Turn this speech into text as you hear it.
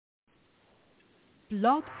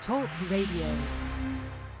Blog Talk Radio.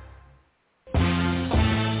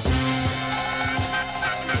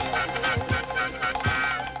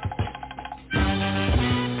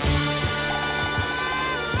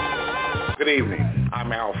 Good evening.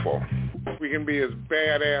 I'm ALFO. We can be as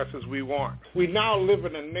badass as we want. We now live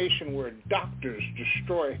in a nation where doctors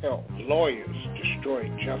destroy health, lawyers destroy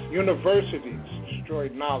justice, universities destroy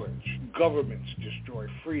knowledge, governments destroy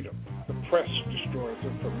freedom, the press destroys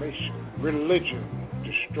information, religion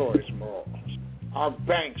destroys morals. Our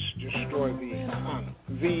banks destroy the economy.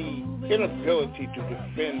 The inability to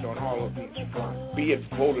defend on all of these fronts, be it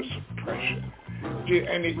voter suppression.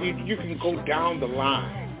 And you can go down the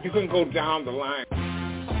line. You can go down the line.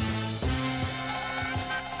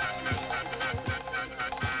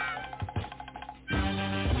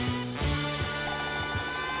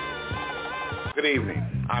 Good evening.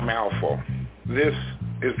 I'm ALFO. This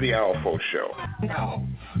is the ALFO Show. Now,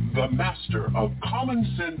 the master of common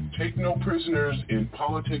sense, take no prisoners in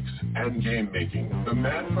politics and game making. The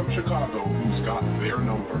man from Chicago who's got their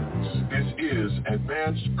numbers. This is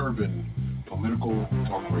Advanced Urban Political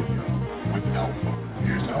Talk Radio with ALFO.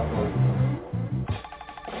 Here's ALFO.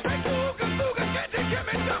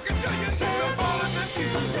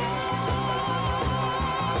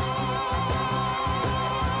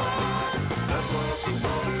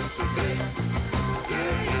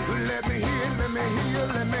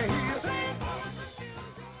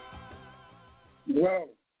 Well,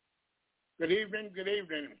 good evening,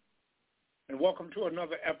 and welcome to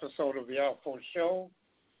another episode of the ALFO Show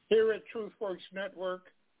here at TruthWorks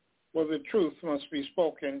Network, where the truth must be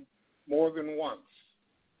spoken more than once.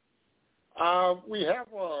 We have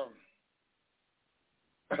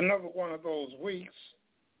another one of those weeks,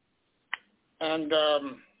 and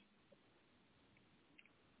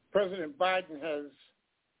President Biden has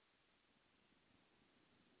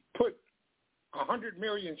put 100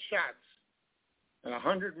 million shots and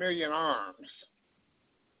 100 million arms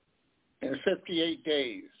in 58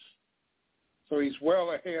 days. So he's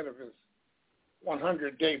well ahead of his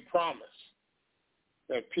 100-day promise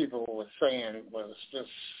that people were saying was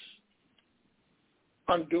just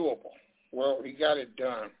undoable. Well, he got it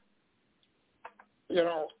done. You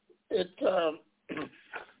know, it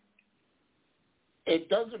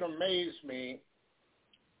doesn't amaze me,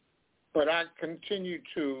 but I continue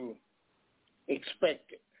to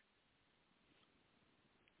expect it.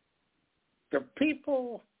 The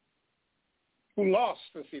people who lost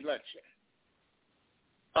this election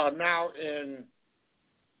are now in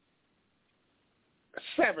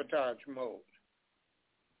sabotage mode.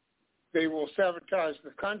 They will sabotage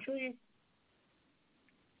the country.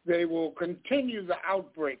 They will continue the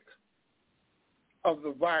outbreak of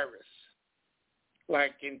the virus,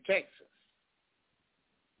 like in Texas,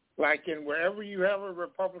 like in wherever you have a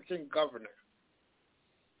Republican governor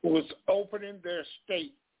who is opening their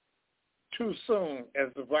state too soon as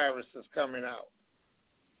the virus is coming out.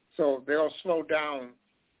 So they'll slow down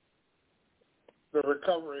the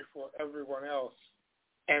recovery for everyone else,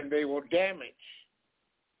 and they will damage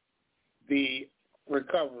the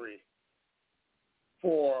recovery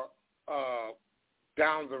for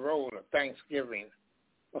down the road of Thanksgiving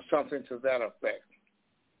or something to that effect.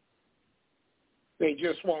 They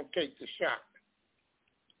just won't take the shot.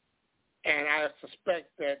 And I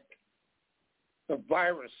suspect that the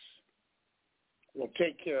virus will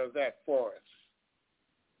take care of that for us.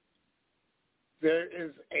 There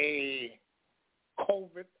is a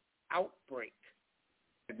COVID outbreak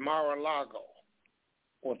at Mar-a-Lago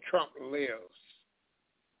where Trump lives.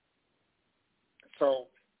 So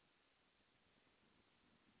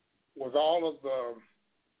with all of the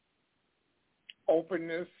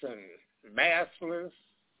openness and maskless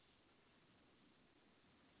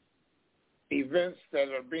events that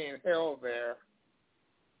are being held there,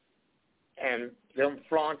 and them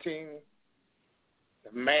flaunting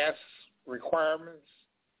the mask requirements,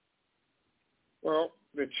 well,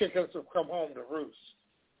 the chickens have come home to roost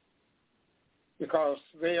because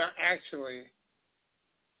they are actually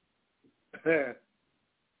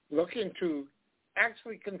looking to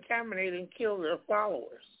actually contaminate and kill their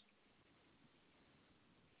followers.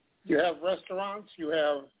 You have restaurants, you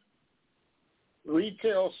have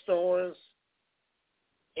retail stores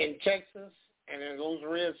in Texas and in those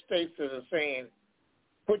red states that are saying,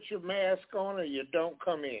 put your mask on or you don't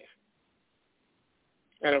come in.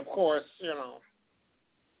 And, of course, you know,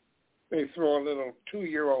 they throw a little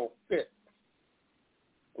 2-year-old fit,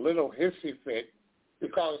 a little hissy fit,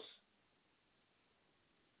 because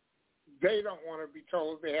they don't want to be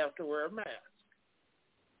told they have to wear a mask.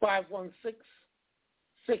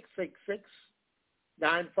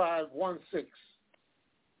 516-666-9516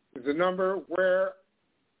 is the number where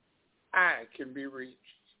I can be reached.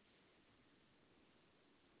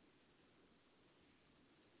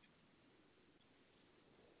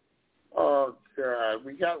 Oh, God,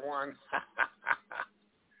 we got one.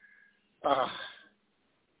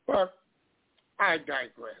 But I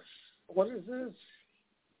digress. What is this?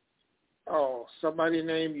 Oh, somebody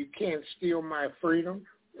named You Can't Steal My Freedom.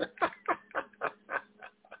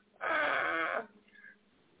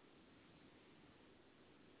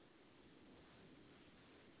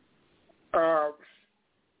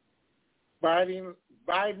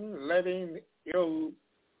 Biden letting illegals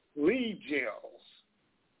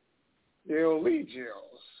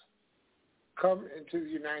come into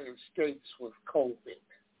the United States with COVID.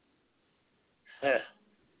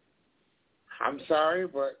 I'm sorry,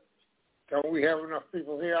 but don't we have enough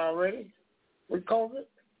people here already with COVID?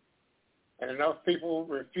 And enough people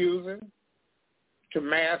refusing to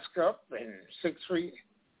mask up and 6 feet,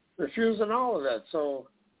 refusing all of that. So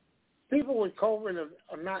people with COVID is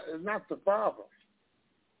not the problem.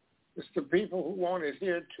 It's the people who won't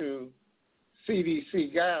adhere to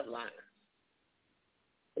CDC guidelines.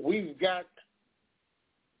 We've got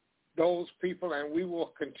those people, and we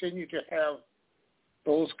will continue to have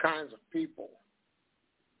those kinds of people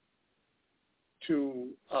to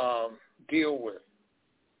deal with,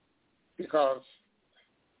 because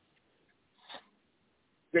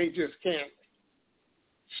they just can't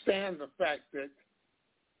stand the fact that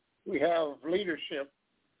we have leadership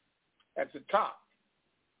at the top,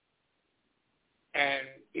 and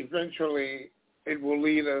eventually it will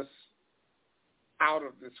lead us out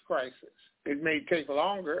of this crisis. It may take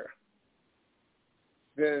longer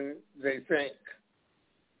than they think,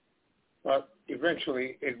 but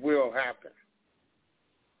eventually it will happen.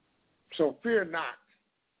 So fear not,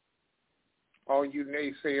 all you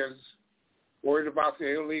naysayers worried about the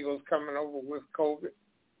illegals coming over with COVID.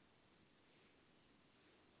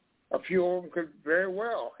 A few of them could very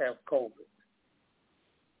well have COVID.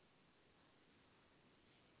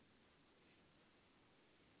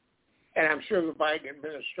 And I'm sure the Biden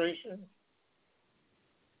administration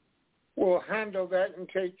will handle that and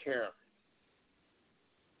take care of it.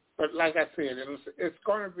 But like I said, it's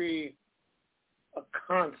going to be a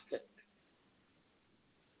constant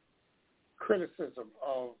criticism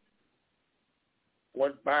of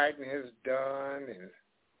what Biden has done and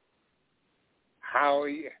how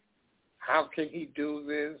can he do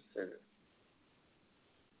this. And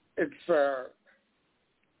it's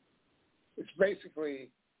basically,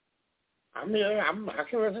 I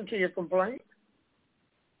can listen to your complaint.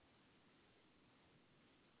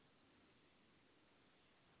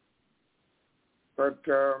 But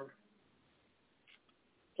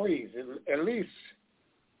please, at least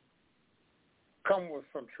come with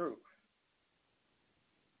some truth.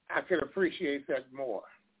 I could appreciate that more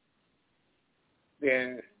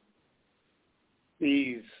than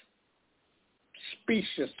these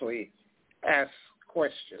speciously asked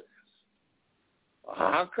questions.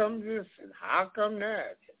 How come this and how come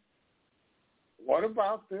that? What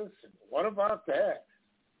about this and what about that?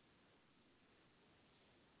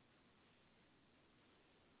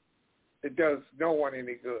 It does no one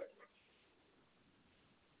any good.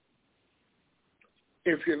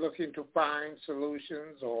 If you're looking to find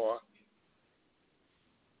solutions or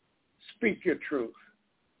speak your truth,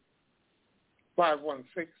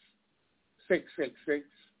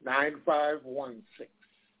 516-666-9516.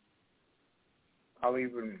 I'll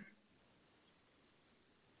even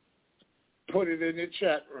put it in the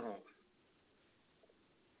chat room.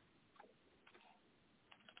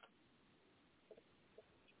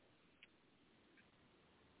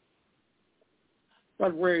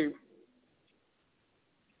 But when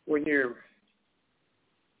you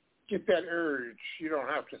get that urge, you don't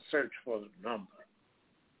have to search for the number.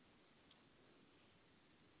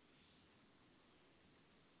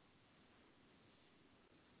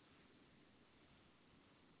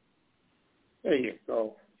 There you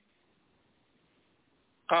go.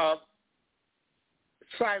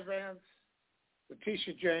 Cy Vance,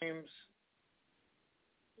 Letitia James,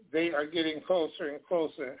 they are getting closer and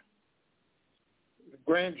closer. The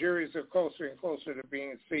grand juries are closer and closer to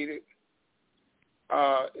being seated.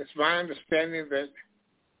 It's my understanding that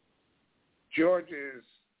Georgia is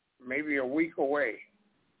maybe a week away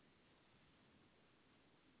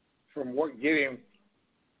from getting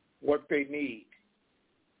what they need.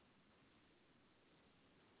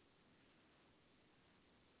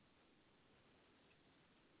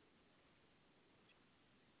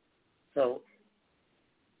 So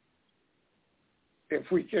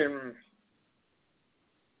if we can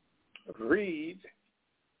read,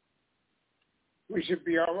 we should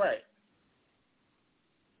be all right.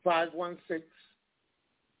 516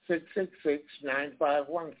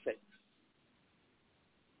 666-9516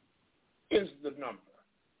 is the number.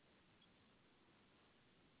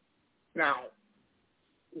 Now,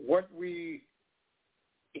 what we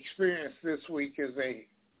experienced this week is a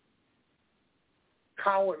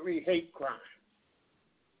cowardly hate crime.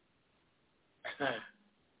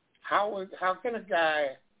 How can a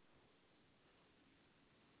guy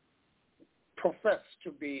profess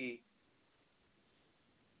to be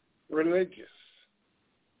religious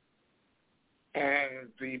and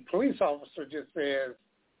the police officer just says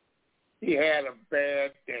he had a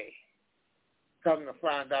bad day? Come to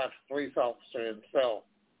find out, the police officer himself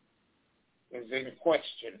is in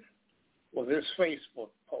question with his Facebook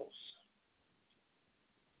post.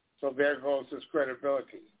 So there goes his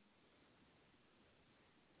credibility.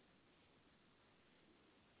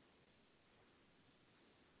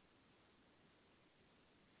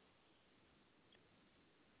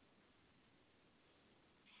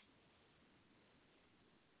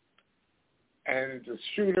 And the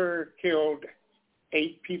shooter killed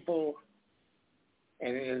 8 people,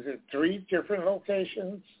 and is it 3 different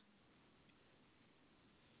locations?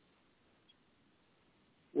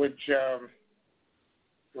 Which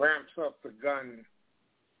ramps up the gun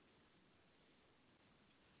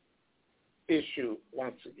issue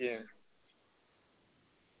once again.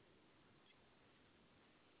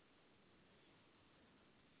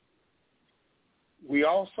 We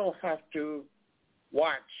also have to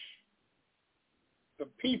watch the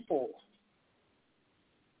people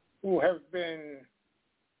who have been,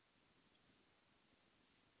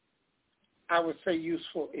 I would say,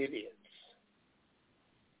 useful idiots.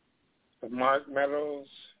 The Mark Meadows,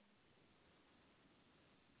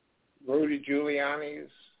 Rudy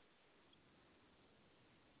Giuliani's.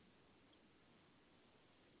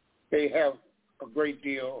 They have a great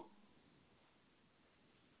deal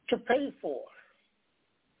to pay for.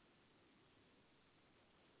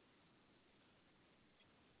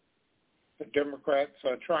 The Democrats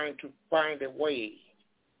are trying to find a way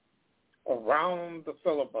around the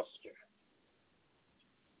filibuster.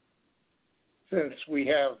 Since we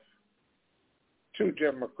have 2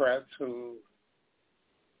 Democrats who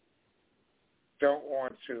don't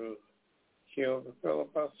want to kill the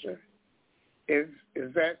filibuster, is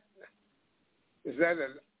that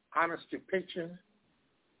an honest depiction?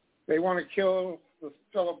 They want to kill the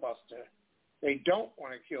filibuster. They don't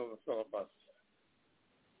want to kill the filibuster.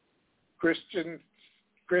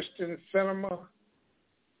 Christian Cinema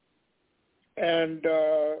and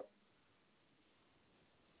the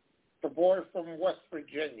boy from West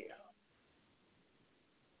Virginia,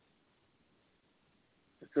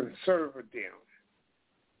 the conservative,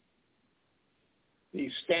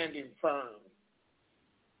 he's standing firm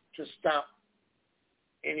to stop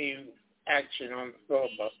any action on the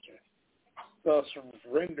filibuster, thus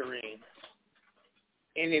rendering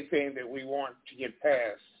anything that we want to get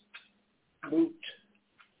passed moot.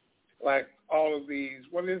 Like all of these,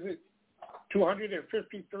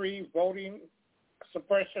 253 voting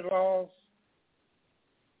suppression laws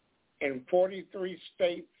in 43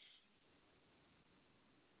 states.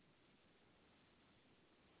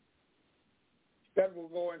 That will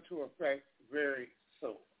go into effect very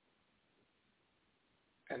soon.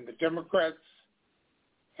 And the Democrats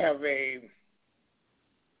have a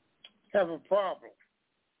problem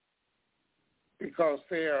because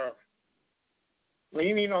they are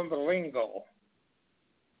leaning on the lingo,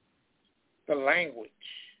 the language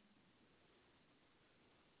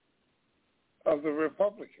of the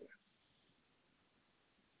Republicans.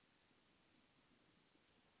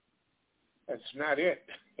 That's not it.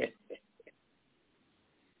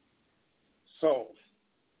 So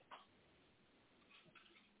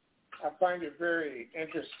I find it very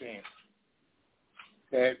interesting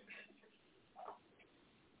that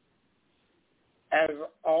as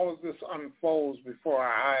all of this unfolds before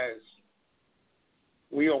our eyes,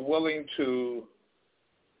 we are willing to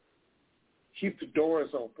keep the doors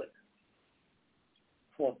open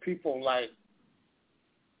for people like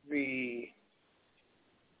the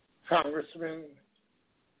Congressman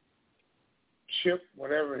Chip,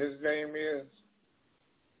 whatever his name is,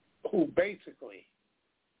 who basically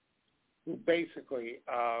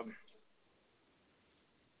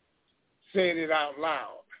said it out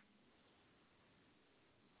loud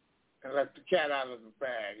and let the cat out of the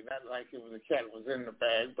bag. Not like it was a cat was in the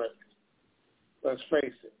bag, but let's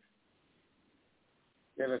face it.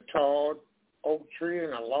 Get a tall oak tree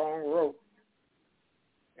and a long rope,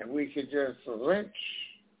 and we could just lynch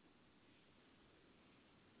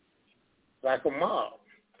like a mob.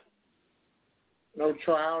 No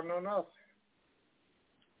trial, no nothing.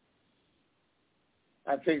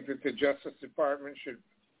 I think that the Justice Department should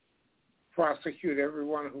prosecute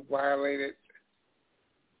everyone who violated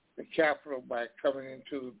the Capitol by coming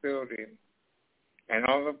into the building and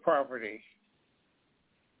on the property.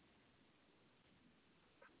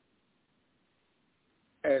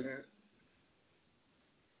 And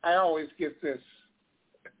I always get this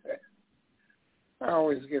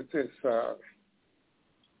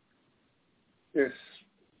this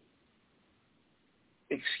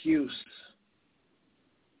excuse,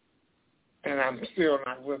 and I'm still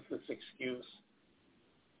not with this excuse.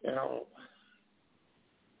 You know,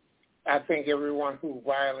 I think everyone who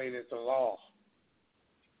violated the law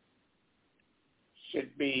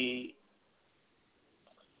should be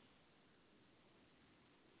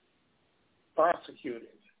prosecuted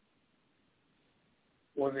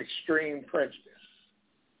with extreme prejudice.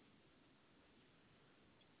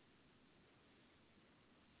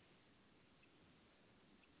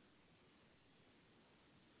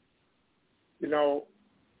 You know,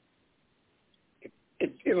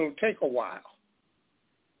 it'll take a while.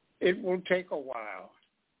 It will take a while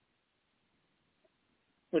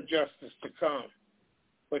for justice to come,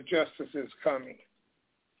 but justice is coming.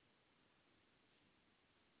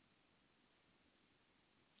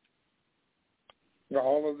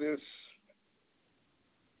 All of this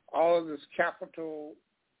Capitol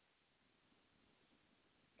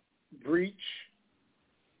breach,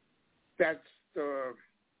 that's the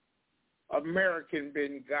American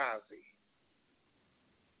Benghazi.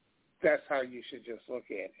 That's how you should just look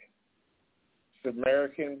at it. It's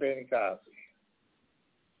American Benghazi.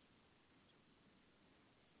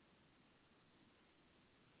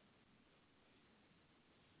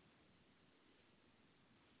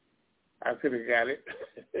 I could have got it.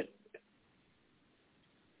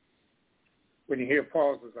 When you hear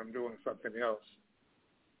pauses, I'm doing something else.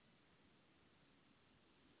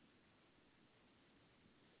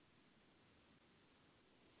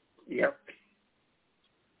 Yep.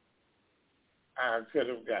 I could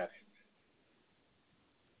have got it.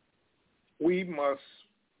 We must,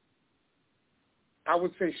 I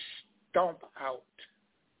would say, stomp out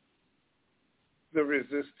the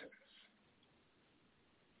resistance.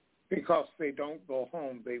 Because they don't go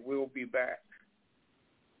home, they will be back.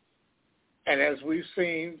 And as we've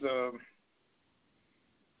seen, the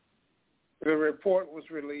report was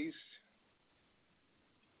released.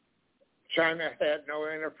 China had no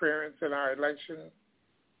interference in our election.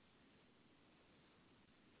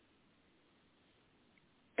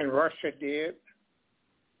 And Russia did.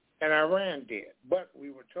 And Iran did. But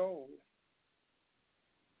we were told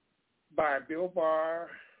by Bill Barr,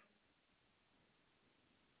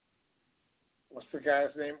 what's the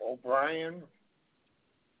guy's name, O'Brien,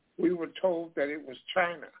 we were told that it was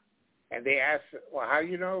China. And they asked, well, how do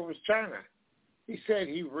you know it was China? He said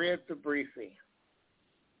he read the briefing.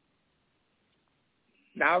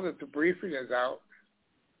 Now that the briefing is out,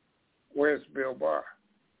 where's Bill Barr?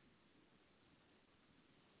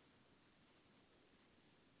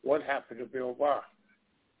 What happened to Bill Barr?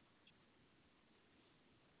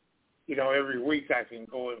 You know, every week I can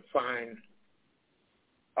go and find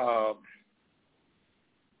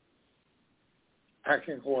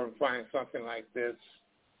something like this,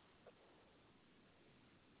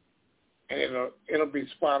 and it'll be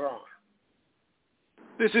spot on.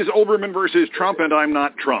 This is Olbermann versus Trump, and I'm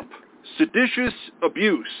not Trump. Seditious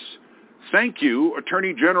abuse. Thank you,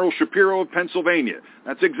 Attorney General Shapiro of Pennsylvania.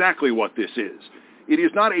 That's exactly what this is. It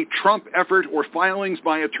is not a Trump effort or filings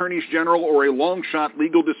by attorneys general or a long-shot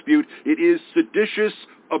legal dispute. It is seditious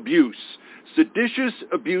abuse. Seditious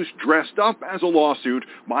abuse dressed up as a lawsuit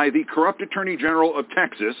by the corrupt Attorney General of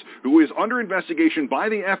Texas, who is under investigation by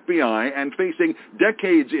the FBI and facing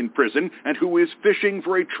decades in prison, and who is fishing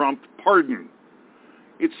for a Trump pardon.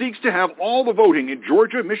 It seeks to have all the voting in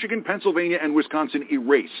Georgia, Michigan, Pennsylvania, and Wisconsin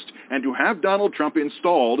erased, and to have Donald Trump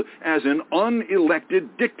installed as an unelected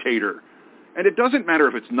dictator. And it doesn't matter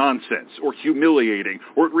if it's nonsense or humiliating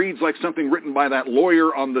or it reads like something written by that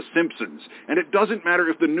lawyer on The Simpsons. And it doesn't matter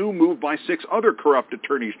if the new move by 6 other corrupt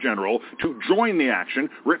attorneys general to join the action,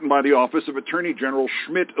 written by the Office of Attorney General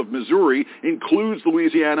Schmidt of Missouri, includes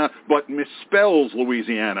Louisiana but misspells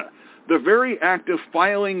Louisiana. The very act of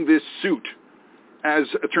filing this suit, as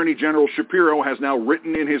Attorney General Shapiro has now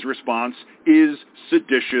written in his response, is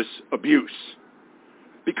seditious abuse.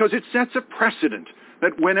 Because it sets a precedent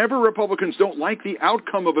that whenever Republicans don't like the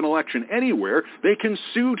outcome of an election anywhere, they can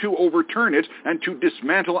sue to overturn it and to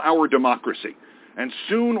dismantle our democracy. And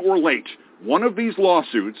soon or late, one of these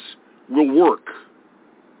lawsuits will work.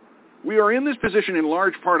 We are in this position in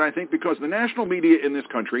large part, I think, because the national media in this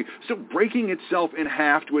country is still breaking itself in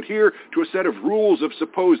half to adhere to a set of rules of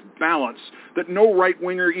supposed balance that no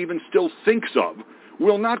right-winger even still thinks of,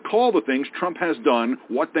 will not call the things Trump has done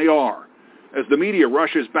what they are. As the media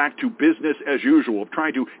rushes back to business as usual,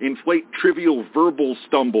 trying to inflate trivial verbal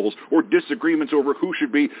stumbles or disagreements over who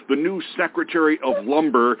should be the new Secretary of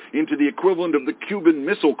Lumber into the equivalent of the Cuban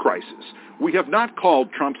Missile Crisis, we have not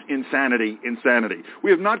called Trump's insanity, insanity. We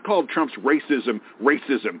have not called Trump's racism,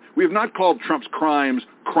 racism. We have not called Trump's crimes,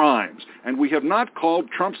 crimes. And we have not called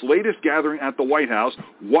Trump's latest gathering at the White House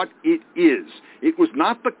what it is. It was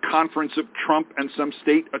not the conference of Trump and some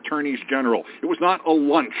state attorneys general. It was not a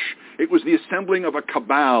lunch. It was the assembling of a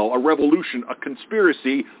cabal, a revolution, a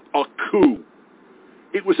conspiracy, a coup.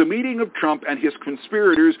 It was a meeting of Trump and his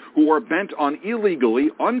conspirators who are bent on illegally,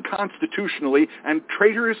 unconstitutionally, and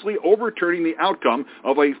traitorously overturning the outcome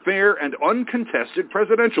of a fair and uncontested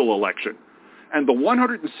presidential election. And the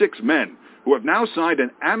 106 men who have now signed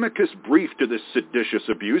an amicus brief to this seditious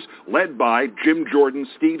abuse, led by Jim Jordan,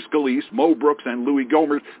 Steve Scalise, Mo Brooks, and Louis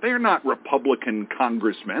Gohmert, they are not Republican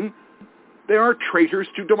congressmen. They are traitors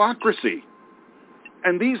to democracy.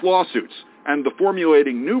 And these lawsuits, and the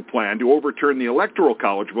formulating new plan to overturn the Electoral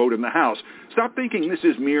College vote in the House, stop thinking this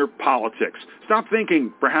is mere politics. Stop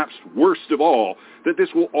thinking, perhaps worst of all, that this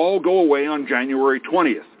will all go away on January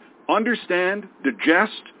 20th. Understand,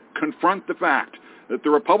 digest, confront the fact that the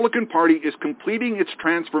Republican Party is completing its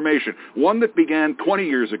transformation, one that began 20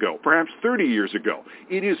 years ago, perhaps 30 years ago.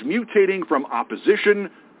 It is mutating from opposition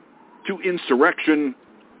to insurrection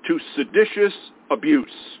to seditious abuse.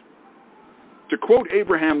 To quote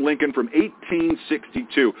Abraham Lincoln from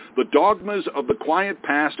 1862, the dogmas of the quiet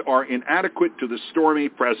past are inadequate to the stormy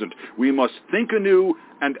present. We must think anew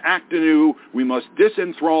and act anew. We must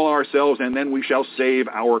disenthrall ourselves, and then we shall save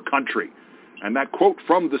our country. And that quote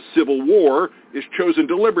from the Civil War is chosen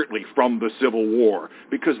deliberately from the Civil War,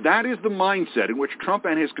 because that is the mindset in which Trump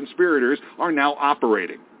and his conspirators are now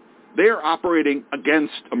operating. They are operating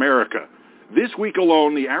against America. This week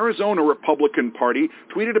alone, the Arizona Republican Party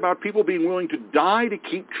tweeted about people being willing to die to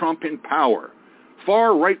keep Trump in power.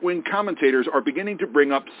 Far right-wing commentators are beginning to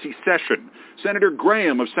bring up secession. Senator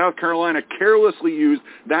Graham of South Carolina carelessly used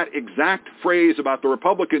that exact phrase about the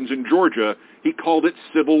Republicans in Georgia. He called it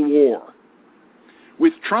civil war.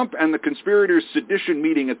 With Trump and the conspirators' sedition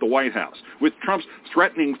meeting at the White House, with Trump's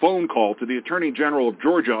threatening phone call to the Attorney General of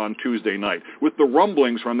Georgia on Tuesday night, with the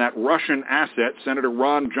rumblings from that Russian asset, Senator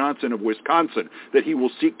Ron Johnson of Wisconsin, that he will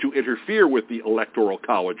seek to interfere with the Electoral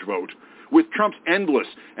College vote, with Trump's endless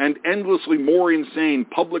and endlessly more insane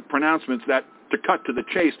public pronouncements that, to cut to the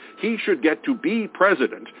chase, he should get to be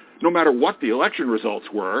president, no matter what the election results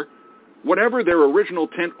were. Whatever their original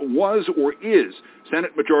intent was or is,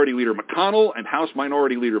 Senate Majority Leader McConnell and House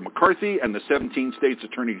Minority Leader McCarthy and the 17 states'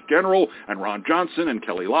 attorneys general and Ron Johnson and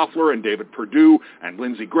Kelly Loeffler and David Perdue and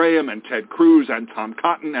Lindsey Graham and Ted Cruz and Tom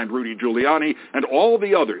Cotton and Rudy Giuliani and all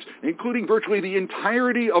the others, including virtually the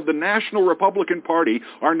entirety of the National Republican Party,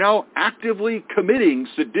 are now actively committing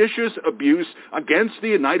seditious abuse against the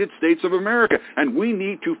United States of America, and we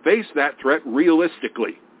need to face that threat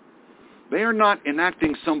realistically. They are not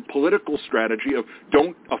enacting some political strategy of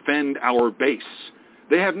don't offend our base.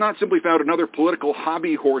 They have not simply found another political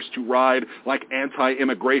hobby horse to ride like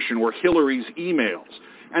anti-immigration or Hillary's emails.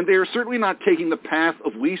 And they are certainly not taking the path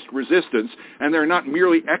of least resistance, and they're not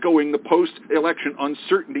merely echoing the post-election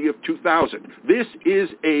uncertainty of 2000. This is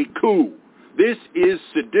a coup. This is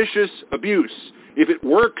seditious abuse. If it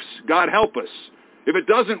works, God help us. If it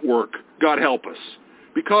doesn't work, God help us.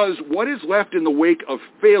 Because what is left in the wake of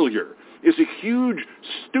failure is a huge,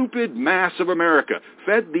 stupid mass of America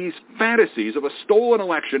fed these fantasies of a stolen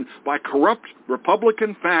election by corrupt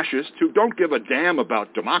Republican fascists who don't give a damn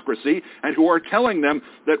about democracy and who are telling them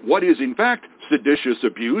that what is in fact seditious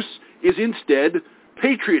abuse is instead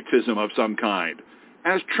patriotism of some kind.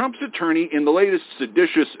 As Trump's attorney in the latest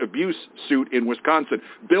seditious abuse suit in Wisconsin,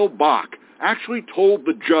 Bill Bach, actually told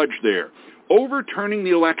the judge there, overturning the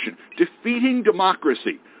election, defeating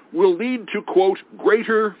democracy, will lead to, quote,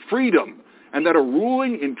 greater freedom, and that a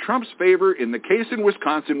ruling in Trump's favor in the case in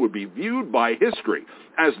Wisconsin would be viewed by history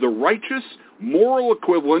as the righteous, moral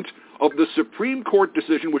equivalent of the Supreme Court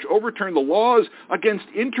decision which overturned the laws against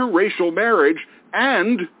interracial marriage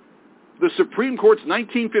and the Supreme Court's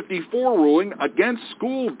 1954 ruling against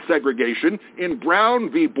school segregation in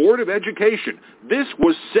Brown v. Board of Education. This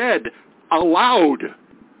was said aloud.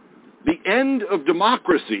 The end of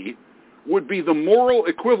democracy would be the moral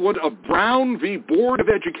equivalent of Brown v. Board of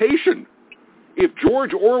Education. If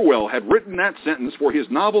George Orwell had written that sentence for his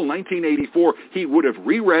novel 1984, he would have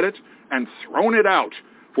reread it and thrown it out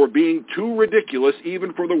for being too ridiculous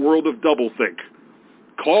even for the world of doublethink.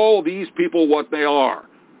 Call these people what they are,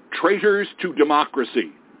 traitors to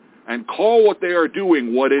democracy, and call what they are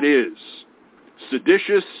doing what it is,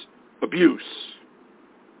 seditious abuse.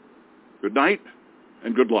 Good night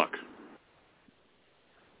and good luck.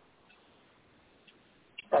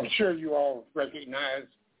 I'm sure you all recognize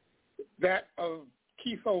that of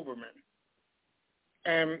Keith Olbermann.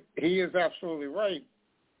 And he is absolutely right.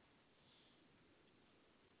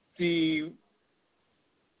 The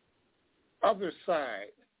other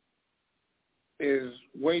side is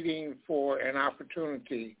waiting for an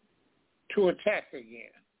opportunity to attack again.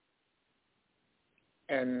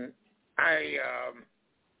 And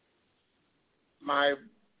my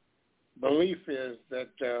belief is that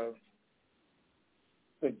the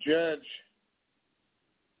judge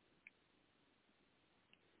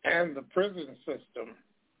and the prison system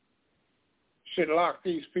should lock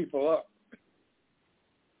these people up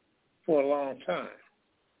for a long time.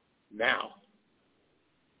 Now,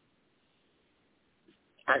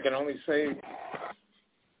 I can only say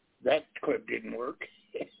that clip didn't work.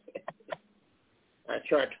 I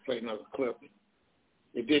tried to play another clip.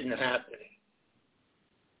 It didn't happen.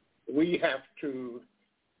 We have to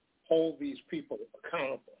hold these people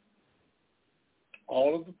accountable.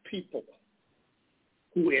 All of the people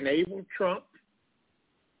who enabled Trump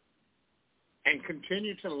and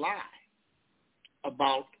continue to lie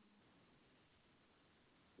about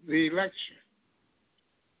the election.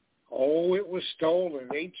 Oh, it was stolen.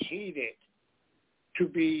 They cheated. To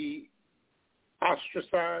be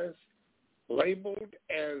ostracized, labeled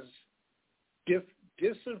as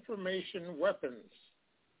disinformation weapons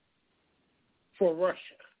for Russia.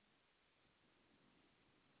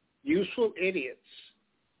 Useful idiots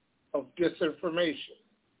of disinformation.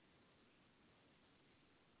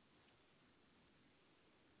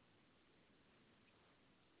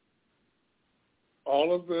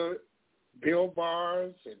 All of the Bill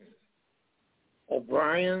Barrs and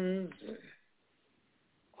O'Briens and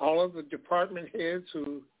all of the department heads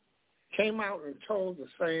who came out and told the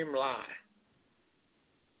same lie.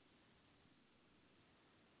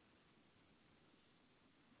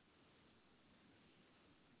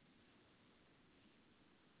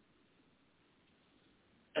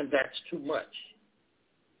 And that's too much.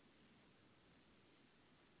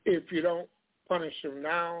 If you don't punish them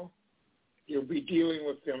now, you'll be dealing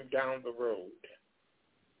with them down the road.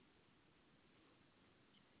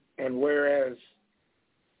 And whereas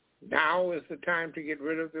now is the time to get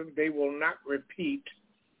rid of them, they will not repeat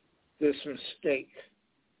this mistake.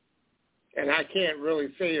 And I can't really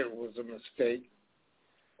say it was a mistake.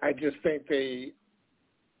 I just think they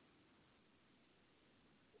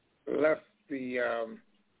left the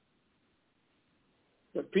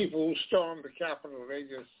people who stormed the Capitol,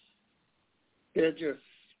 they're just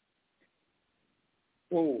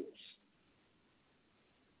fools.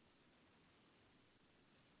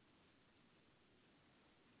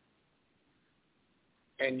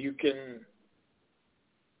 And you can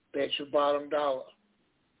bet your bottom dollar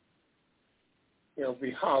they'll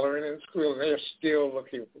be hollering and squealing. They're still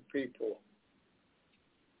looking for people.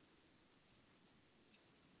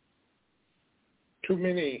 Too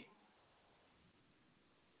many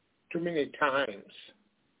times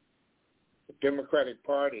the Democratic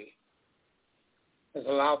Party has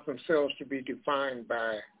allowed themselves to be defined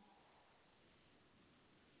by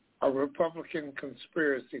a Republican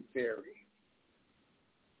conspiracy theory.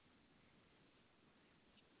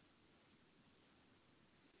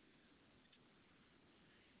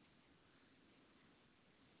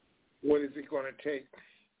 What is it going to take?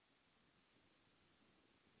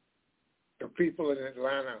 The people in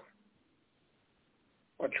Atlanta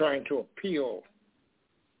are trying to appeal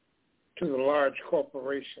to the large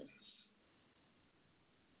corporations.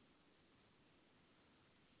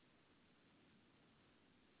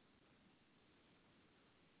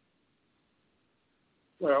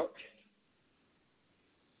 Well,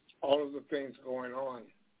 all of the things going on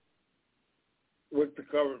with the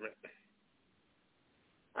government.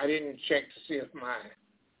 I didn't check to see if my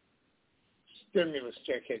stimulus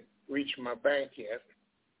check had reached my bank yet.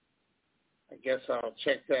 I guess I'll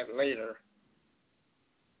check that later.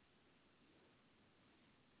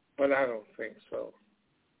 But I don't think so.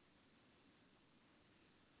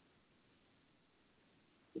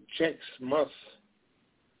 The checks must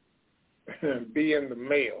be in the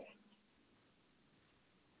mail.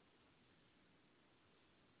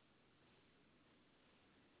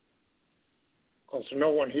 Because no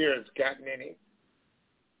one here has gotten any.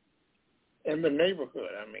 In the neighborhood,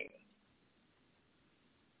 I mean.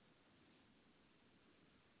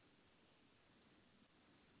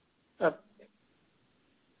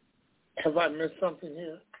 Have I missed something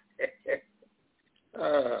here?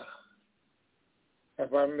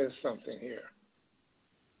 Have I missed something here?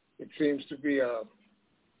 It seems to be a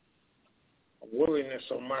willingness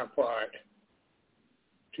on my part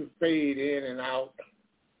to fade in and out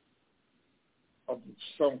of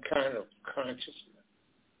some kind of consciousness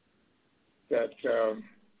that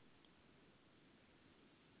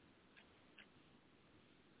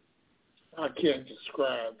I can't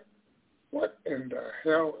describe. What in the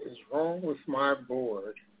hell is wrong with my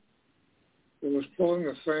board? It was pulling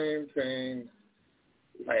the same thing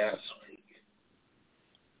last week.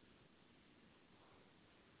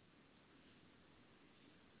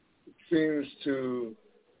 It seems to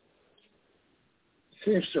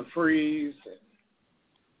freeze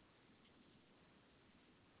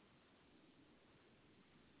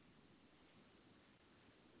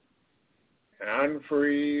and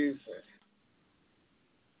unfreeze and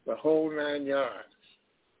the whole 9 yards.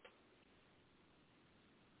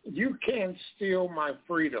 You can't steal my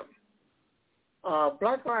freedom.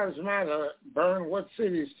 Black Lives Matter burned what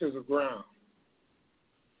cities to the ground?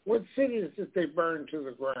 What cities did they burn to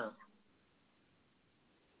the ground?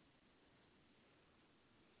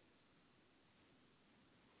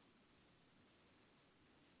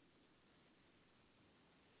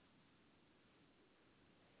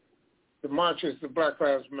 The marches, the Black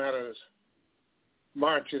Lives Matter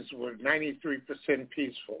marches were 93%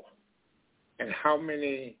 peaceful. And how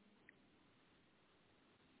many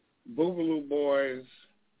Boogaloo boys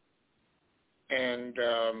and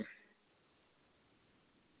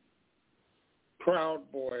Proud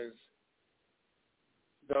Boys,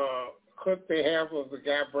 the clip they have of the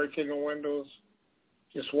guy breaking the windows,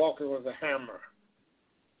 just walking with a hammer,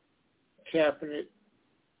 tapping it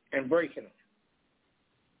and breaking them.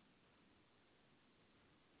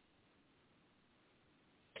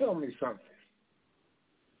 Tell me something.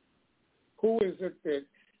 Who is it that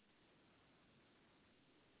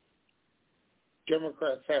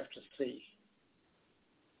Democrats have to see?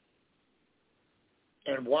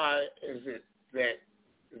 And why is it that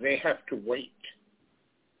they have to wait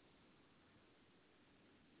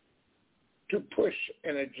to push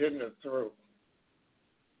an agenda through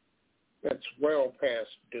that's well past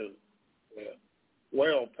due? Yeah.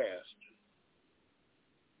 Well past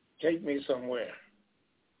due. Take me somewhere.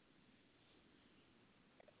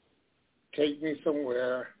 Take me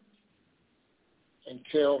somewhere and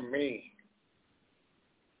tell me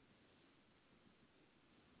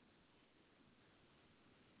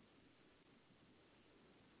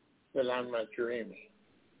that I'm not dreaming.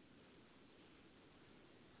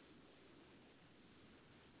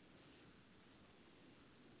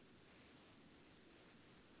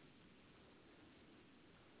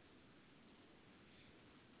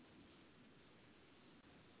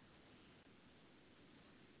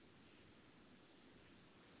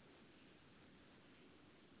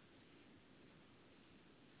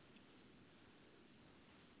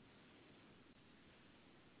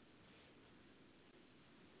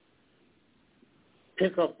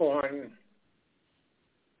 Pick up on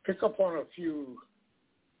a few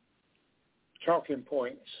talking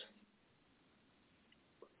points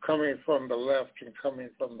coming from the left and coming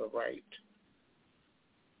from the right.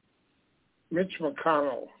 Mitch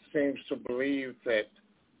McConnell seems to believe that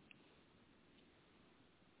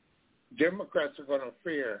Democrats are going to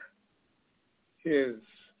fear his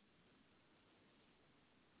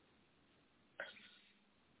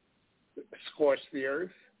scorch the earth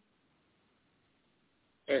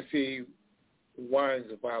as he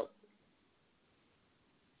whines about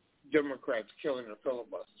Democrats killing the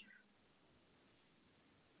filibuster.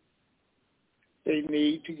 They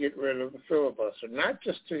need to get rid of the filibuster, not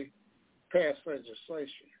just to pass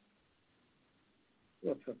legislation,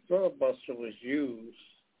 but the filibuster was used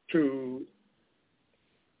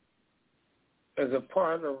as a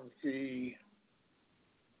part of the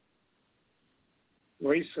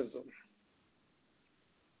racism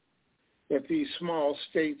that these small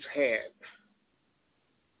states had.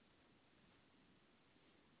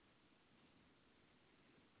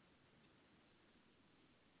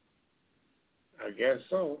 I guess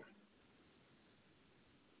so.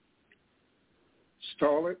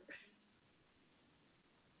 Stall it.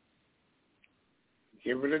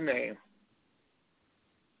 Give it a name.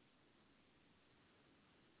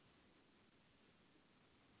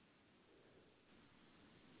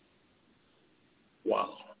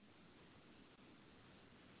 Wow.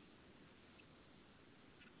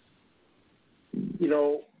 You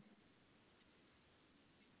know,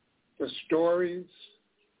 the stories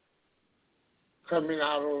coming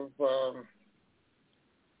out of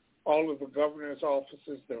all of the governor's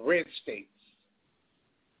offices, the red states,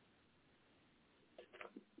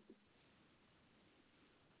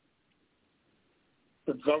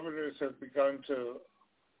 the governors have begun to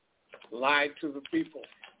lie to the people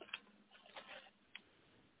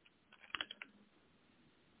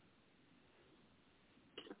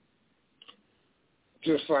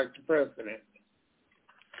just like the president.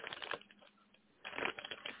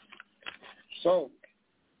 So,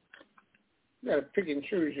 you got to pick and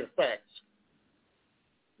choose your facts.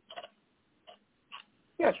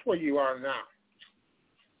 That's where you are now.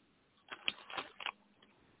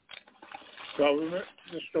 Government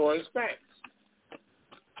destroys facts.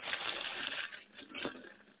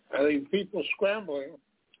 I leave people scrambling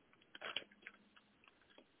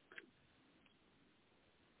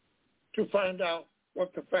to find out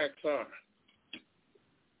what the facts are.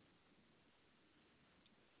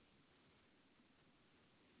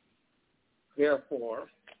 Therefore,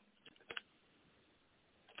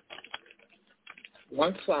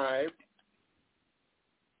 one side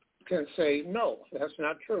can say, no, that's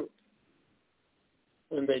not true.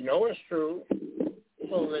 When they know it's true,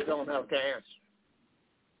 so they don't have to answer.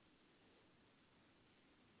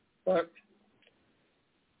 But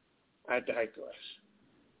I digress.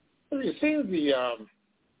 Have you seen the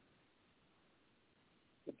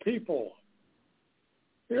people?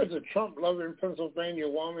 Here's a Trump-loving Pennsylvania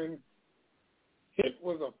woman hit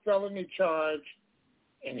with a felony charge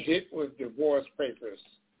and hit with divorce papers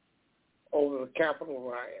over the Capitol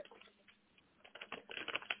riot.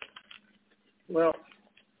 Well,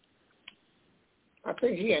 I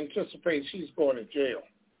think he anticipates she's going to jail.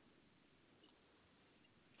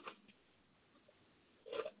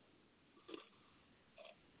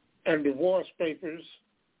 And divorce papers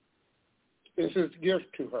is his gift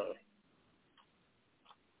to her.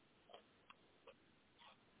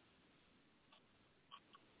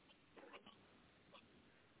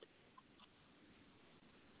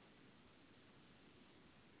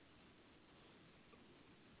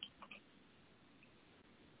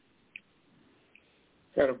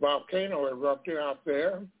 Got a volcano erupting out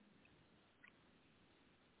there.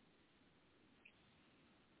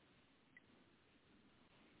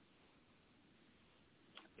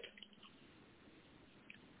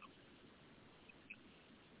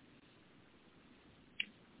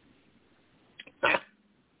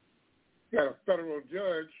 Got a federal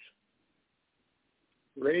judge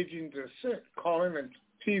raging dissent, calling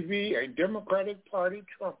a TV a Democratic Party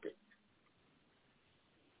trumpet.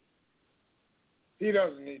 He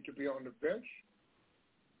doesn't need to be on the bench.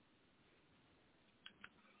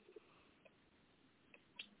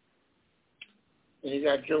 And you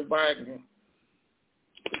got Joe Biden,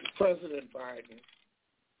 President Biden,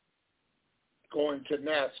 going to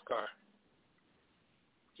NASCAR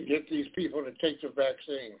to get these people to take the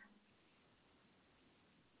vaccine.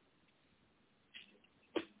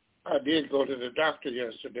 I did go to the doctor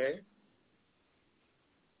yesterday.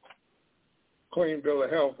 Clean bill of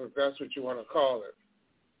health, if that's what you want to call it.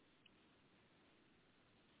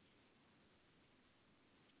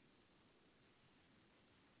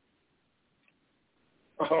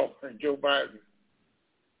 Oh, and Joe Biden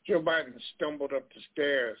stumbled up the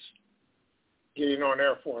stairs getting on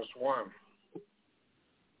Air Force One.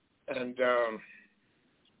 And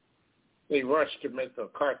they rushed to make a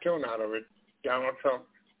cartoon out of it. Donald Trump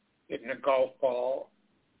hitting a golf ball,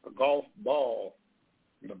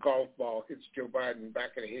 and the golf ball hits Joe Biden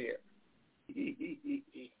back of the head.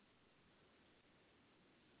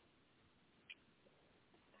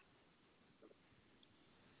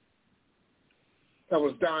 That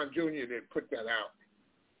was Don Jr. that put that out.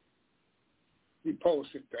 He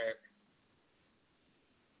posted that.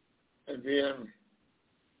 And then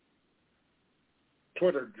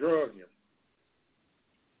Twitter drugged him.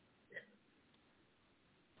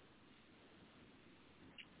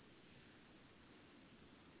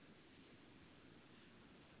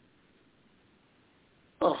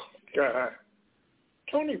 Oh, God.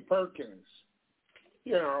 Tony Perkins,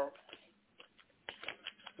 you know,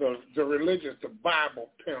 the religious, the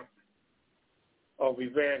Bible pimp of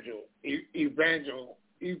evangelist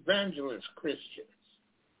Christians.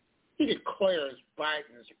 He declares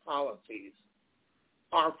Biden's policies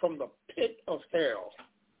are from the pit of hell.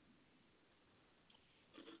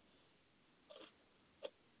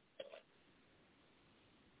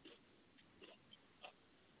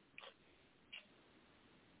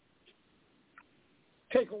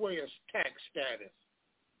 Take away his tax status.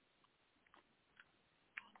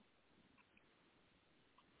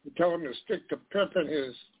 You tell him to stick to pimping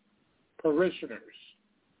his parishioners.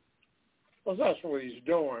 Well, that's what he's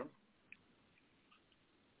doing.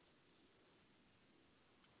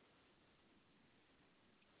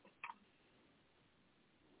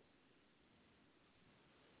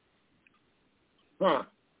 Huh.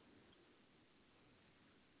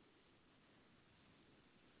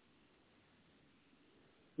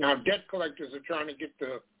 Now, debt collectors are trying to get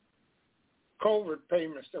the COVID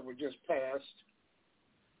payments that were just passed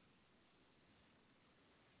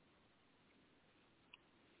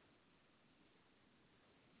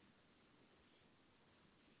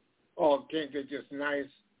all think they're just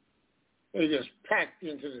nice. They just packed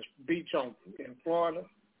into this beach in Florida.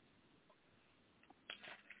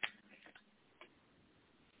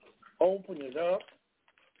 Open it up.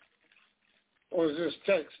 Or is this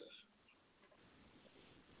Texas?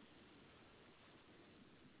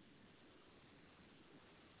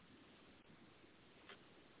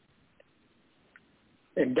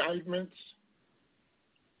 Indictments.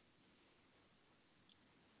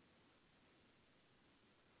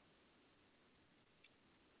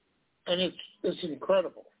 And it's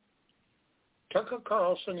incredible. Tucker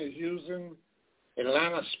Carlson is using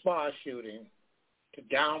Atlanta spa shooting to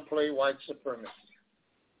downplay white supremacy.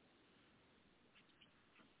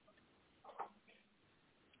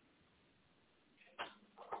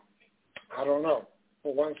 I don't know.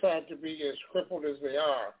 For one side to be as crippled as they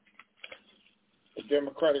are, the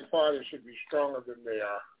Democratic Party should be stronger than they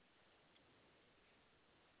are.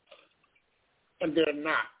 And they're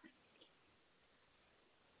not.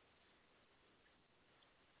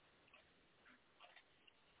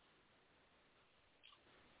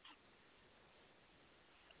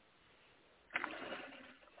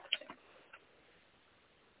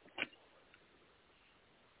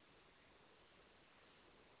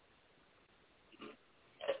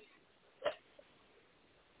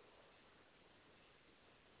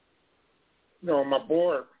 On my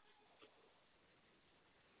board,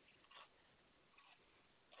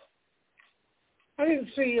 I didn't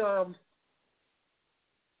see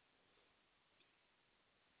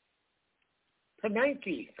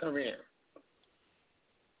Bernanke come in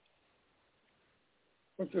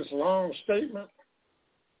with this long statement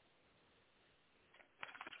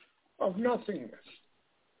of nothingness.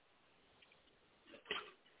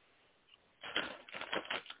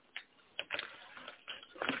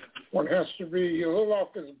 One has to be a little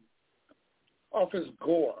off his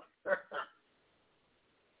gore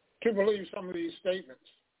to believe some of these statements.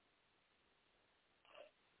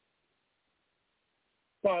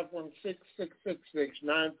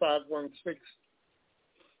 516-666-9516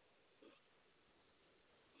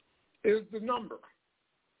 is the number.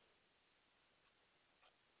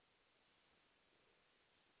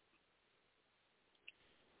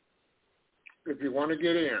 If you want to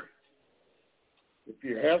get in. If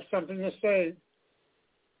you have something to say,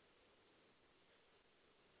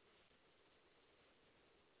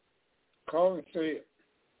 call and say it.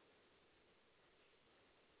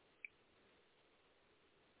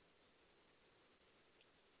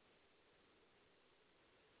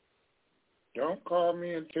 Don't call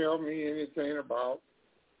me and tell me anything about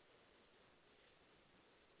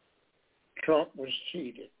Trump was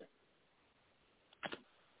cheated.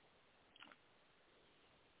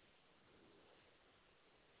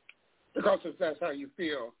 Because if that's how you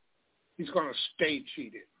feel, he's going to stay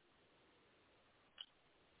cheated.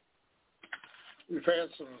 We've had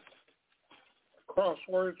some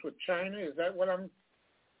crosswords with China. Is that what I'm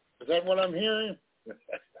hearing?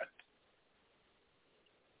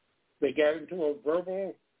 They got into a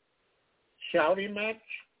verbal shouting match.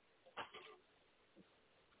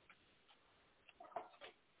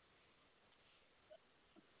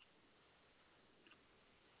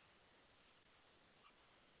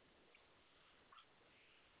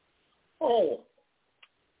 Oh,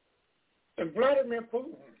 and Vladimir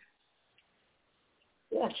Putin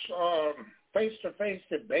wants face-to-face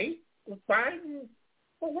debate with Biden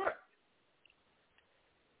for what?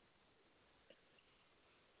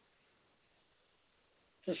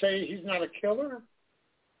 To say he's not a killer?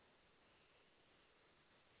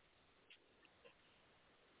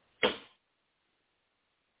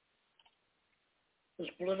 His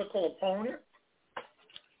political opponent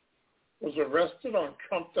was arrested on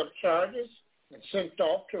trumped-up charges and sent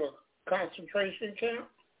off to a concentration camp?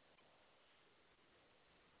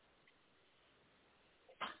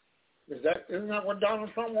 Isn't that what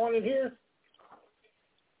Donald Trump wanted here?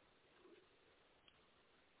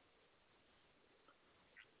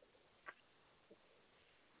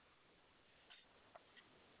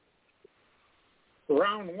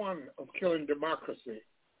 Round one of killing democracy.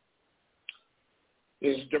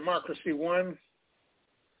 Is democracy 1,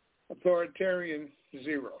 authoritarian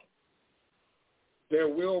 0. There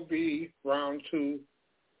will be round 2,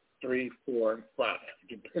 3, 4, and 5,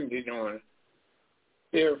 depending on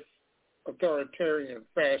if authoritarian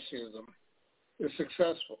fascism is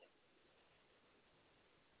successful.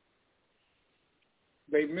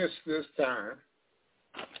 They missed this time.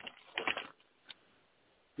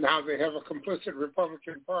 Now they have a complicit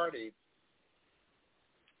Republican Party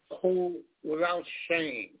who, without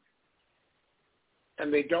shame,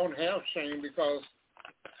 and they don't have shame because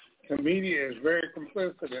the media is very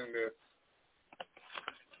complicit in this,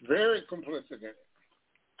 very complicit in it.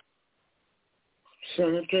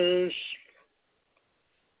 Senators,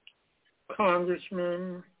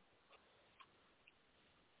 congressmen,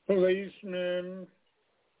 policemen,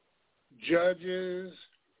 judges,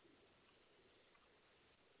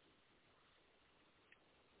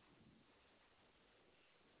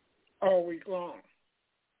 all week long.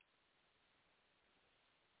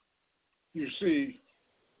 You see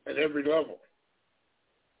at every level.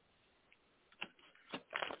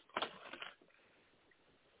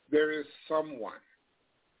 There is someone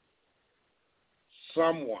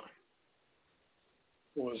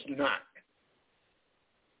who is not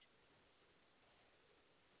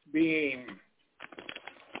being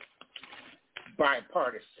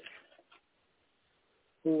bipartisan,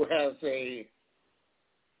 who has a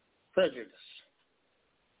prejudice.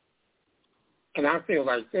 And I feel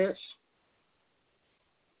like this.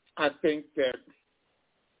 I think that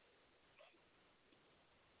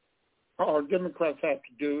all Democrats have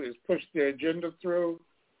to do is push their agenda through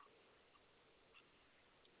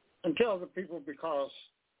and tell the people, because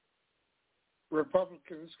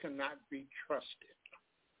Republicans cannot be trusted.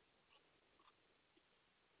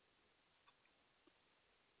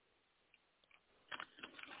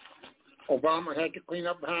 Obama had to clean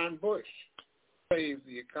up behind Bush, save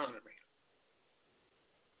the economy.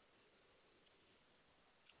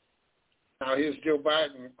 Now here's Joe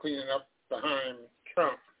Biden cleaning up behind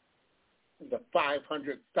Trump, the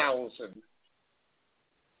 500,000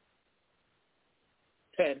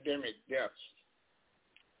 pandemic deaths.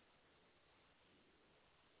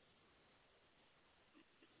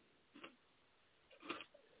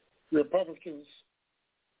 Republicans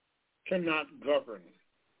cannot govern.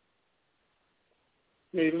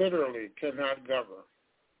 They literally cannot govern.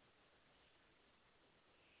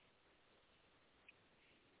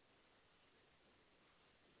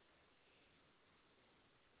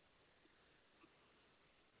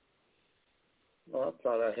 Well, I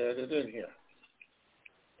thought I had it in here.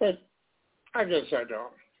 But I guess I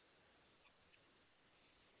don't.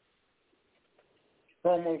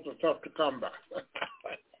 Promos are tough to come by.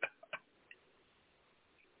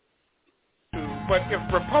 But if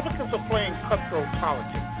Republicans are playing cutthroat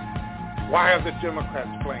politics, why are the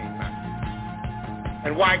Democrats playing that?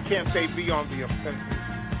 And why can't they be on the offensive?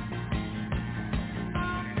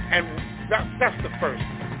 And that's the first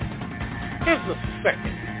thing. Here's the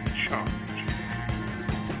second charge.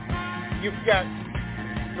 You've got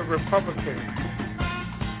the Republicans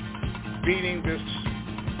beating this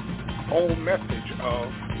old message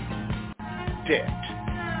of debt.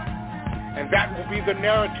 And that will be the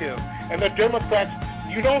narrative. And the Democrats,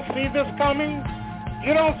 you don't see this coming?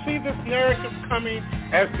 You don't see this narrative coming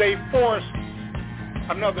as they force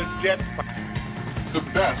another debt fight. The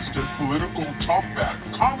best is political talkback,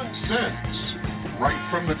 common sense, right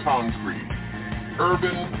from the concrete.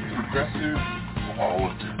 Urban, progressive,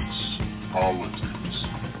 politics.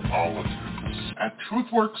 At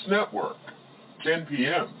TruthWorks Network, 10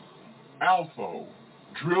 p.m., ALFO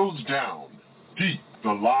drills down deep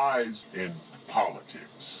the lies in politics.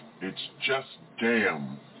 It's just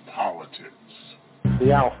damn politics. The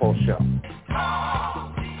ALFO Show.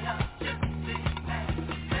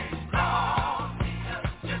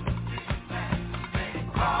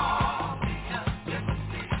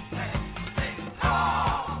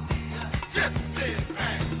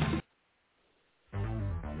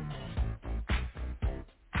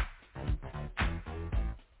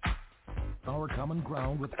 Our Common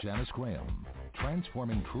Ground with Janice Graham,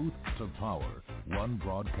 transforming truth to power, one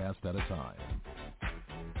broadcast at a time.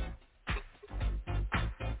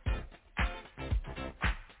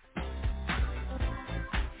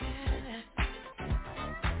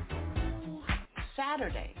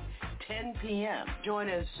 Saturday, 10 p.m. Join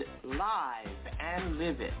us live and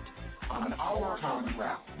live it On Our Common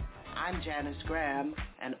Ground. I'm Janice Graham,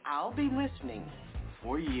 and I'll be listening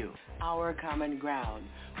for you. Our Common Ground,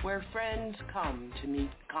 where friends come to meet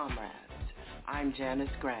comrades. I'm Janice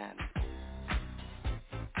Graham.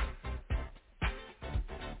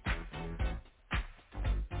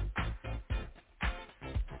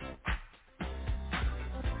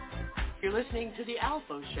 You're listening to the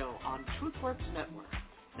ALFO Show on TruthWorks Network.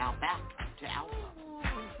 Now back to ALFO.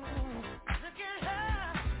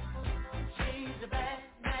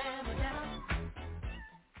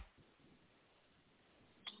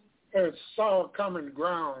 It's Our Common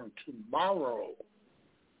Ground tomorrow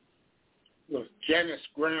with Janice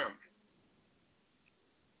Graham,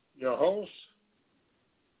 your host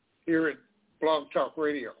here at Blog Talk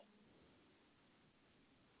Radio.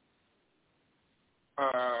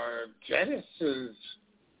 Janice is,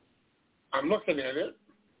 I'm looking at it,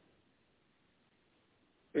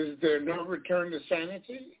 Is there no return to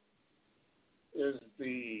sanity? Is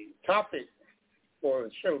the topic for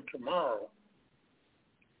the show tomorrow.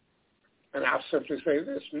 And I'll simply say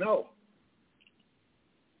this, no.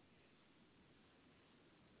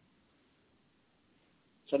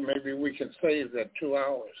 So maybe we can save that 2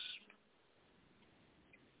 hours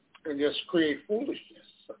and just create foolishness.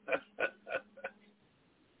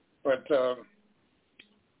 But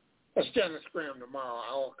let's Janice Graham tomorrow,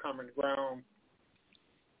 Our Common Ground,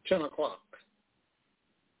 10 o'clock,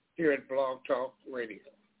 here at Blog Talk Radio.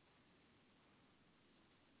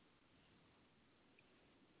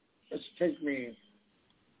 Let's take me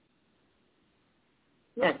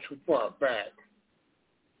not too far back,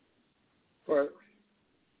 but,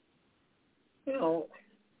 you know,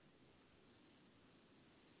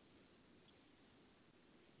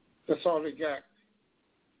 that's all they got.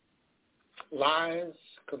 Lies,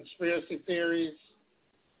 conspiracy theories,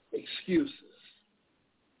 excuses.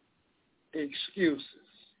 Excuses.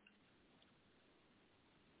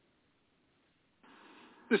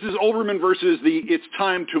 This is Olbermann versus the "It's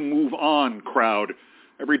time to move on" crowd.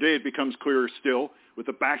 Every day it becomes clearer still, with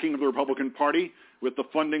the backing of the Republican Party, with the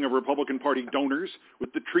funding of Republican Party donors,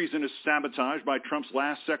 with the treasonous sabotage by Trump's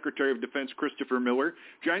last Secretary of Defense, Christopher Miller,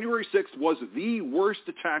 January 6th was the worst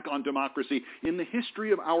attack on democracy in the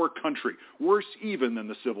history of our country, worse even than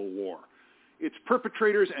the Civil War. Its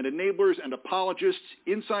perpetrators and enablers and apologists,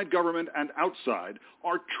 inside government and outside,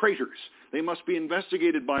 are traitors. They must be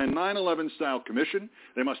investigated by a 9/11-style commission.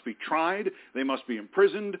 They must be tried. They must be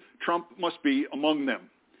imprisoned. Trump must be among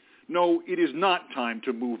them. No, it is not time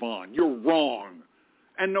to move on. You're wrong.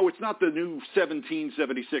 And no, it's not the new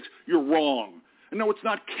 1776. You're wrong. And no, it's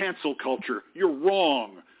not cancel culture. You're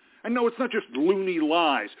wrong. And no, it's not just loony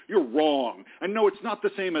lies. You're wrong. And no, it's not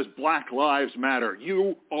the same as Black Lives Matter.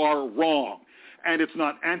 You are wrong. And it's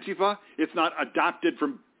not Antifa. It's not adopted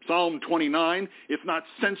from Psalm 29. It's not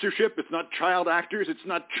censorship. It's not child actors. It's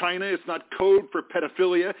not China. It's not code for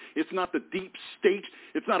pedophilia. It's not the deep state.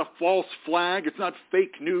 It's not a false flag. It's not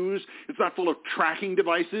fake news. It's not full of tracking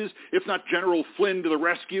devices. It's not General Flynn to the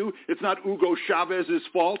rescue. It's not Hugo Chavez's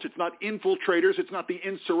fault. It's not infiltrators. It's not the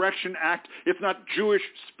Insurrection Act. It's not Jewish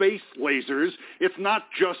space lasers. It's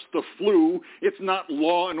not just the flu. It's not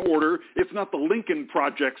law and order. It's not the Lincoln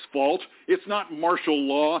Project's fault. It's not martial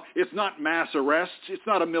law. It's not mass arrests. It's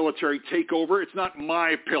not a military takeover. It's not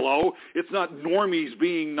my pillow. It's not normies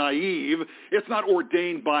being naive. It's not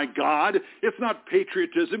ordained by God. It's not patriotism.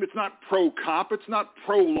 It's not pro-cop. It's not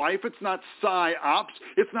pro-life. It's not psy-ops.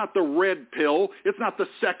 It's not the red pill. It's not the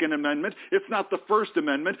Second Amendment. It's not the First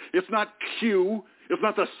Amendment. It's not Q. It's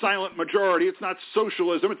not the silent majority. It's not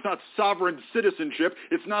socialism. It's not sovereign citizenship.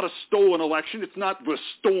 It's not a stolen election. It's not the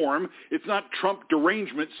storm. It's not Trump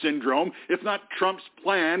derangement syndrome. It's not Trump's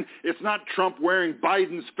plan. It's not Trump wearing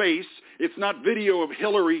Biden's face. It's not video of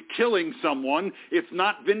Hillary killing someone. It's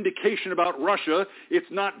not vindication about Russia. It's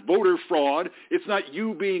not voter fraud. It's not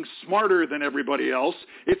you being smarter than everybody else.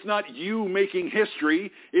 It's not you making history.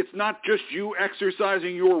 It's not just you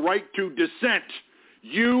exercising your right to dissent.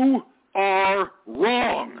 You are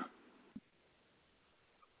wrong.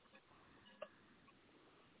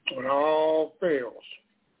 When all fails,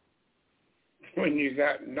 when you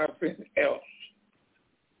got nothing else,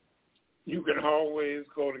 you can always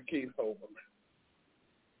go to Keith Olbermann.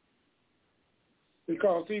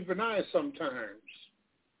 Because even I sometimes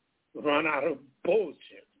run out of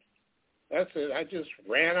bullshit. That's it. I just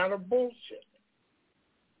ran out of bullshit.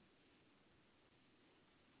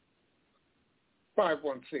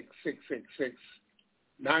 516-666-9516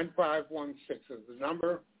 is the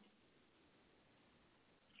number.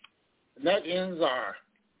 And that ends our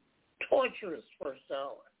torturous first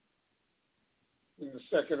hour. In the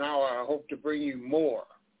second hour, I hope to bring you more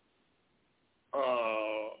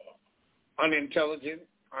unintelligent,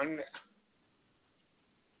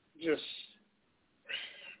 just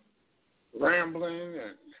rambling.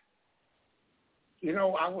 And, you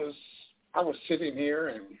know, I was sitting here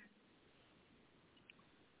and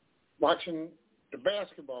watching the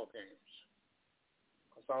basketball games.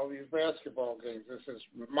 Because all these basketball games, this is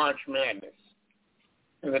March Madness.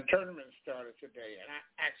 And the tournament started today, and I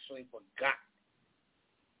actually forgot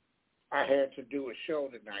I had to do a show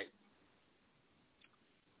tonight.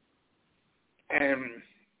 And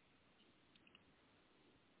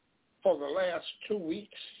for the last 2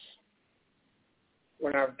 weeks,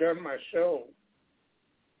 when I've done my show,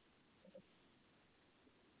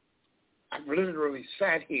 I've literally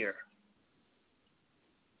sat here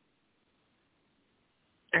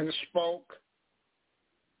and spoke,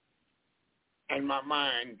 and my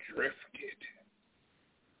mind drifted,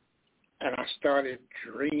 and I started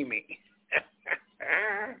dreaming.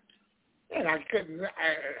 And I couldn't.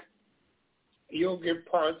 You'll get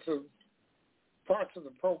parts of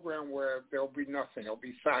the program where there'll be nothing. There'll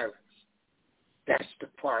be silence. That's the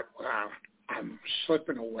part where I'm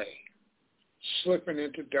slipping away, slipping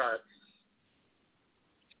into darkness.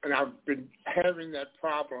 And I've been having that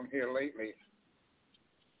problem here lately,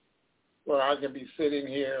 where I can be sitting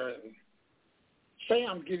here and say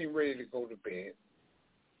I'm getting ready to go to bed.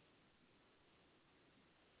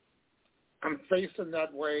 I'm facing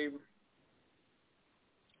that way,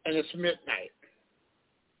 and it's midnight.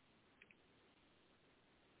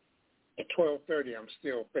 At 12:30, I'm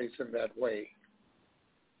still facing that way.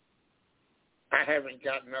 I haven't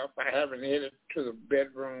gotten up. I haven't headed to the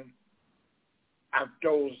bedroom. I've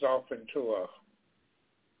dozed off into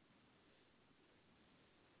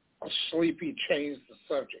a sleepy change the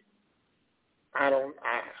subject. I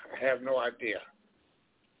have no idea.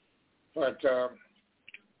 But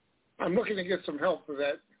I'm looking to get some help for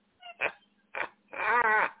that.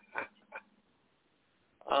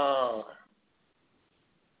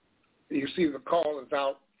 You see the call is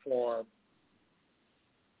out for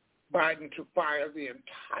Biden to fire the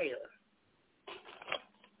entire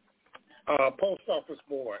post office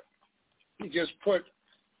board. He just put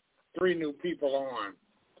 3 new people on.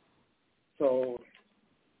 So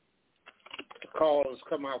the call has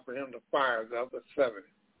come out for him to fire the other 7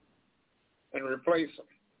 and replace them.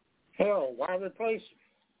 Hell, why replace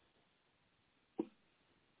them?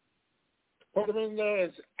 Put them in there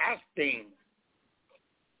as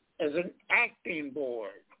an acting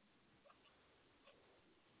board.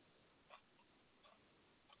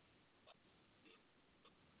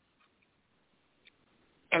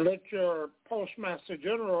 And let your Postmaster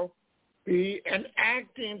General be an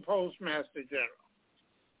acting Postmaster General.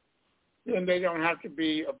 Then they don't have to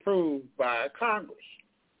be approved by Congress.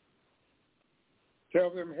 Tell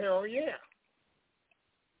them, hell yeah.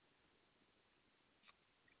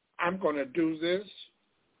 I'm going to do this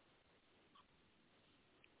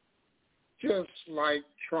just like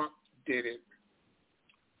Trump did it.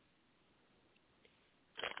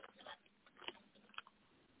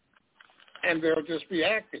 And they'll just be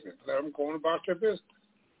acting it. Let them go about their business.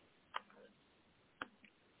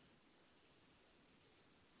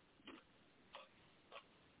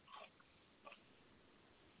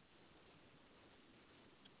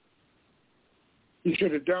 He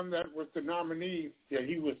should have done that with the nominee that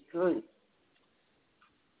he withdrew.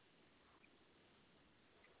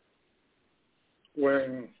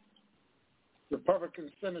 When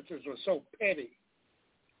Republican senators were so petty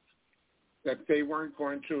that they weren't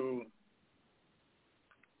going to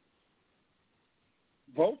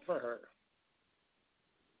vote for her.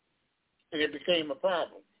 And it became a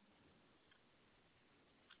problem.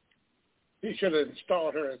 He should have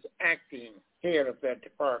installed her as acting head of that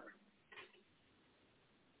department.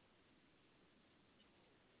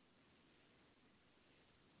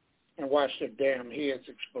 And watch their damn heads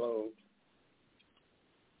explode.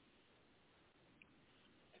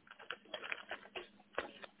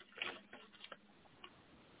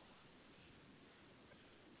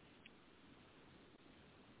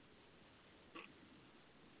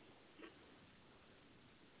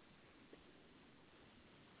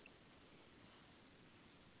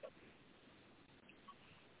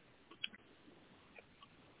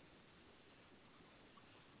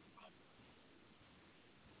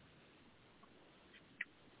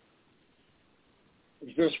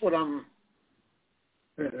 Is this what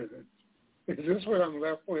I'm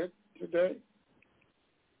left with today?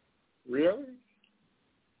 Really?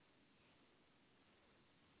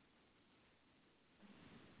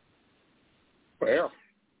 Well,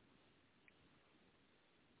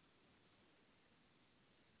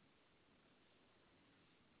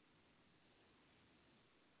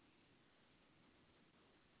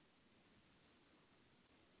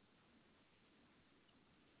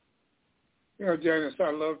 you know, Janice,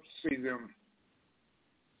 I love to see them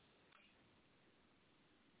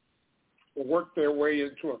work their way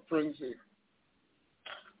into a frenzy,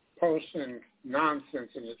 posting nonsense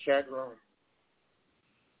in the chat room.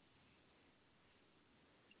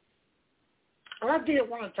 I did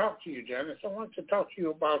want to talk to you, Janice. I want to talk to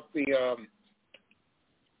you about the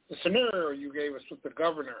scenario you gave us with the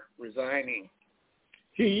governor resigning.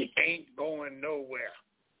 He ain't going nowhere.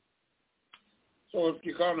 So if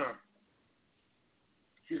you're gonna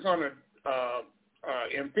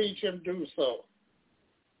impeach him, do so.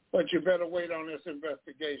 But you better wait on this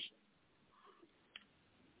investigation.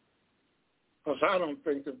 Because I don't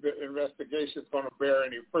think the investigation is going to bear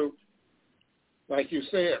any fruit. Like you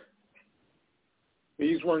said,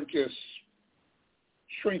 these weren't just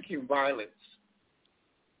shrinking violets.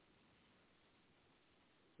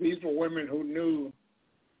 These were women who knew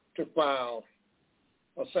to file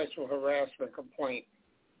a sexual harassment complaint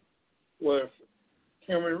with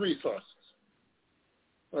human resources,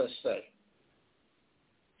 let's say.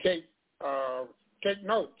 Take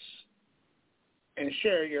notes and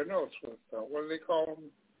share your notes with, what do they call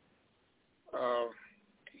them?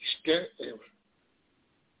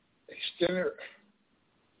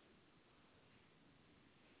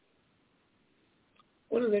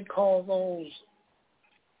 What do they call those?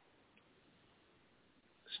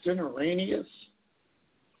 Extemporaneous?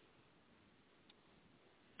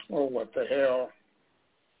 Oh, what the hell?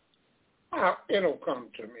 It'll come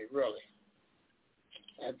to me, really.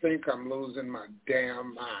 I think I'm losing my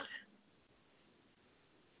damn mind.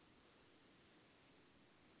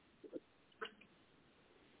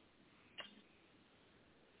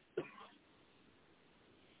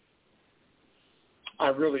 I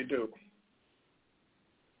really do.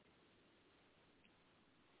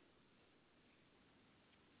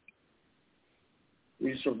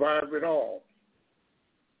 We survived it all.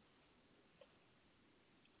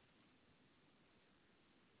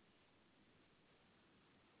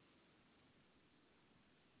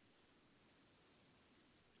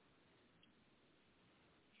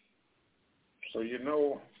 So you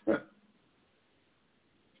know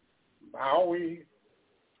Maui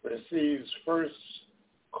receives first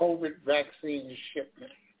COVID vaccine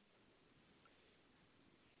shipment.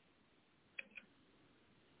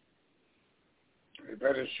 They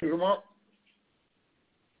better shoot them up.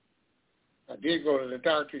 I did go to the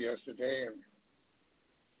doctor yesterday, and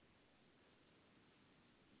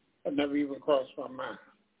it never even crossed my mind.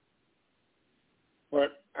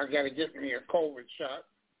 But I got to get me a COVID shot.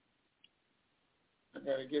 I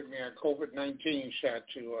got to get me a COVID-19 shot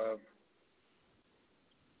to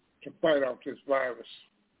fight off this virus.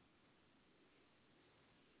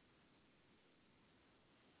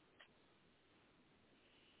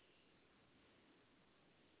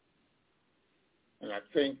 And I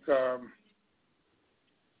think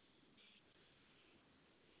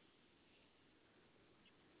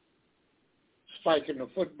spiking the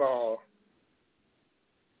football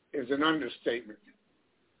is an understatement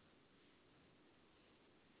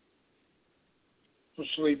for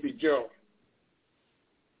Sleepy Joe.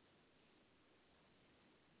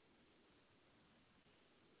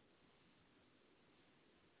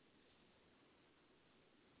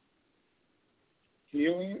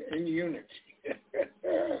 Healing and unity.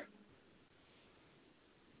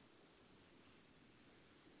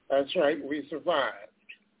 That's right, we survived.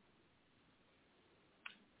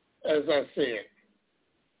 As I said,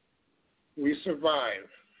 we survived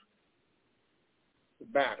the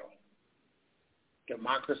battle.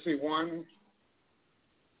 Democracy 1,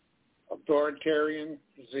 authoritarian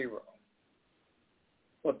 0.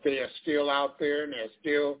 But they are still out there and they're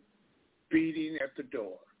still beating at the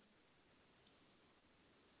door.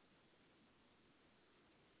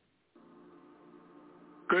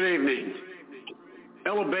 Good evening.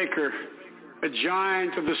 Ella Baker, a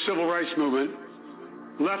giant of the civil rights movement,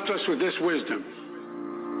 left us with this wisdom.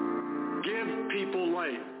 Give people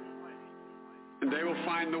light, and they will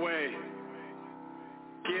find the way.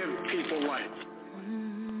 Give people light.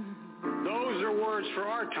 Those are words for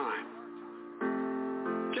our time.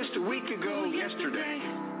 Just a week ago yesterday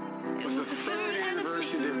was the 3rd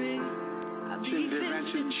anniversary of the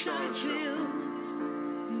events in Charlottesville.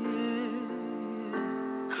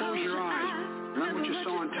 Close your eyes. Remember what you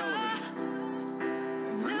saw on television.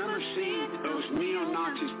 Remember seeing those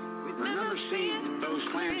neo-Nazis. Remember seeing those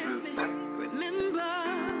Klansmen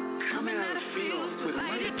coming out of the field with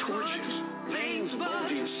lighted torches, veins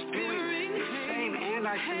bulging, spewing the same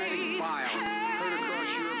anti-Semitic bile heard across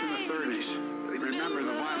Europe in the 30s. Remember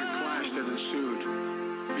the violent clash that ensued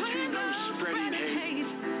between those spreading hate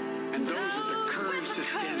and those with the courage to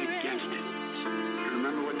stand against it.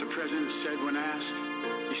 Remember what the president said when asked?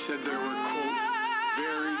 He said there were, quote,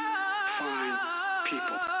 very fine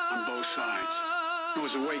people on both sides. It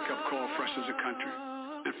was a wake-up call for us as a country.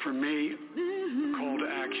 And for me, a call to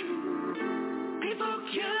action. People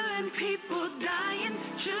killing, people dying,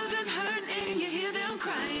 children hurt and you hear them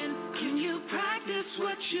crying. Can you practice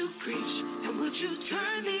what you preach? And would you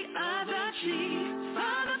turn the other cheek?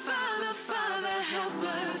 Father, Father, Father, help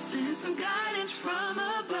us. Send some guidance from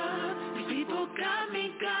above. These people got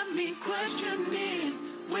me questioning.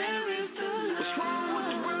 Where is the love? What's wrong with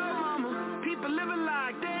the world, mama? People living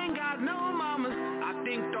like they ain't got no mamas. I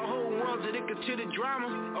think the whole world's addicted addicted to the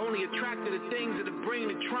drama, only attracted to things that bring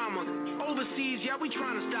the trauma. Overseas, yeah, we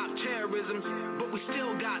trying to stop terrorism, but we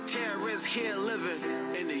still got terrorists here living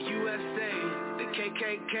in the USA, the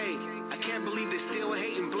KKK. I can't believe they still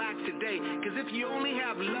hating blacks today. Cause if you only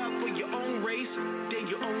have love for your own race, then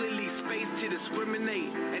you only leave space to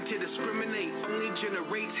discriminate. And to discriminate only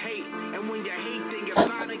generates hate. And when you hate, then you're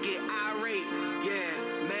bound to get irate.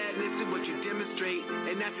 Yeah, madness is what you demonstrate.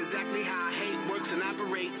 And that's exactly how hate works and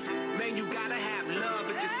operates. Man, you gotta have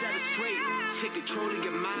love if you set it straight. Take control of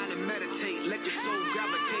your mind and meditate. Let your soul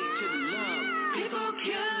gravitate to the love. People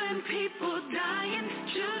killing, people dying,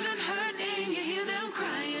 children hurt and you hear them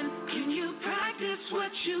crying. Can you practice what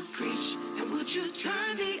you preach? And would you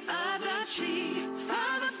turn the other cheek?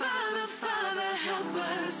 Father, Father, Father, help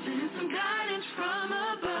us. Send some guidance from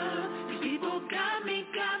above. These people got me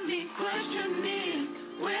questioning.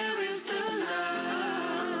 Where is the love?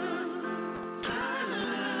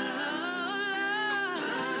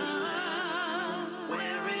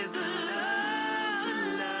 Where is the love?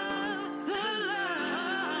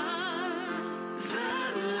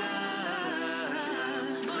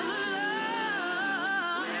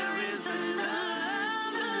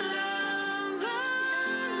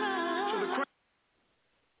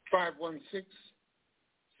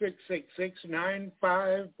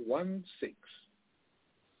 516-666-9516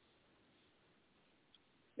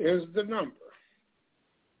 is the number.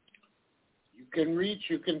 You can reach,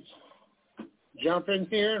 you can jump in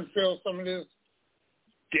here and fill some of this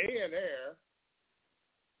dead air.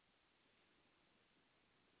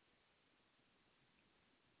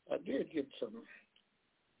 I did get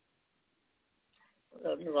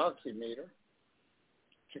a new oximeter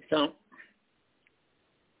to count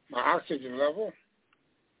my oxygen level.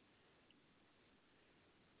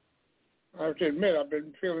 I have to admit, I've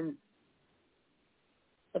been feeling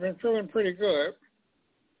pretty good.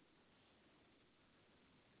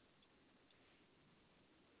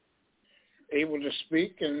 Able to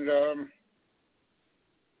speak, and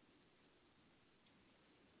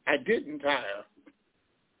I didn't tire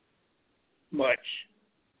much.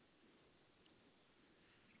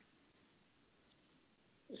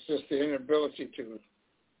 It's just the inability to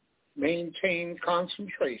maintain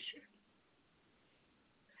concentration.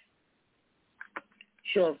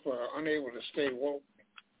 Short for unable to stay woke.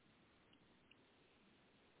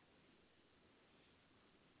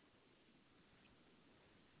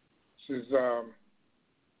 This is a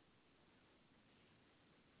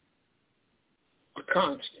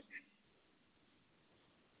constant.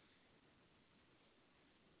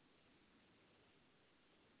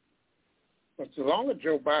 But so long as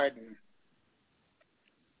Joe Biden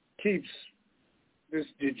keeps this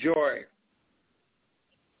DeJoy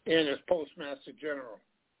in as Postmaster General,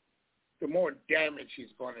 the more damage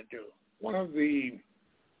he's going to do. One of the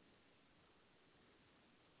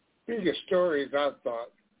biggest stories I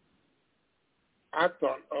thought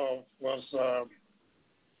of was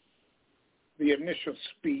the initial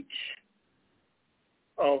speech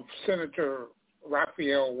of Senator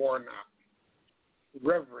Raphael Warnock,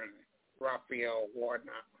 Reverend Raphael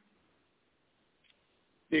Warnock.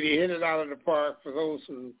 Did he hit it out of the park for those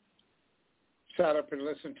who sat up and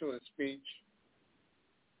listened to his speech?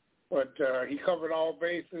 But he covered all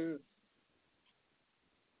bases,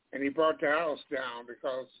 and he brought the house down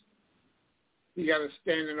because he got a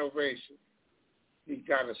standing ovation. He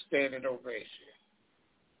got a standing ovation.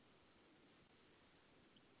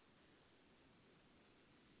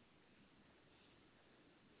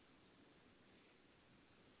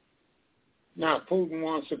 Now, Putin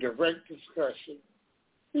wants a direct discussion.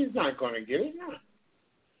 He's not going to get it now.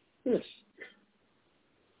 This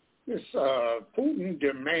Putin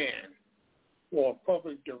demand for a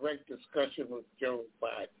public direct discussion with Joe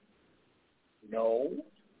Biden. No.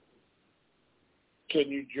 Can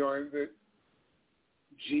you join the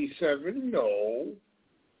G7? No.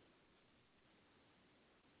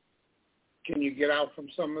 Can you get out from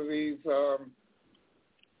some of these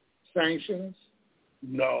sanctions?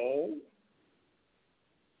 No.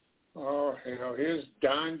 Oh, hell, here's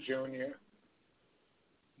Don Jr.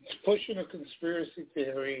 He's pushing a conspiracy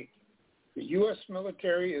theory. The U.S.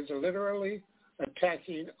 military is literally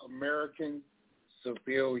attacking American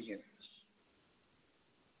civilians.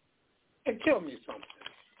 And tell me something.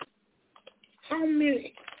 How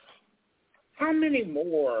many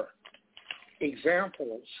more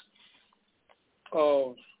examples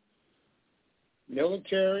of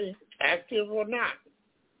military, active or not,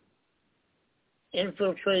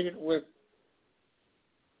 infiltrated with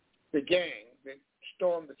the gang that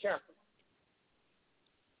stormed the Capitol?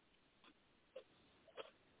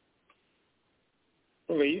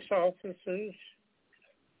 Police officers,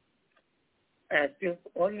 active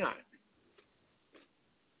or not.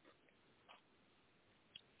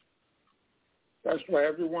 That's why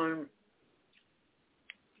everyone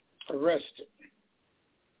arrested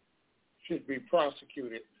should be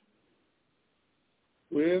prosecuted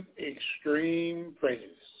with extreme prejudice.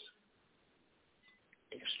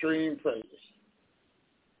 Extreme prejudice.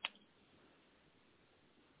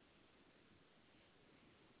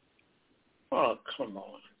 Oh, come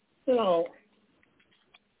on. You know,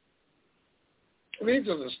 these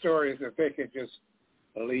are the stories that they could just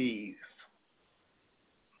believe.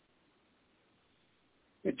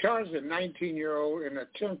 They charged a 19-year-old in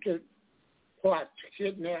attempted plot to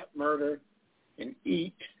kidnap, murder, and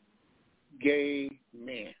eat gay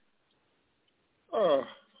men. Oh,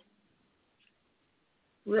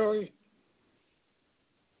 really?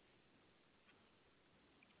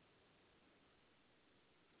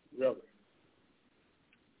 Really?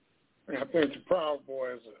 And I think the Proud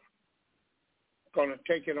Boys are going to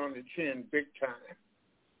take it on the chin big time.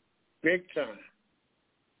 Big time.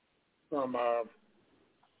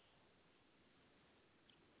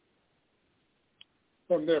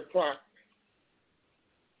 From their plot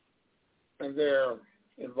and their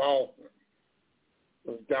involvement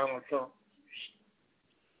with Donald Trump.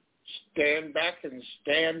 Stand back and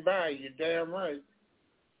stand by. You're damn right.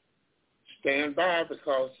 Stand by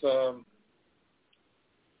because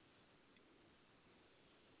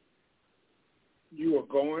you are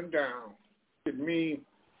going down. To me,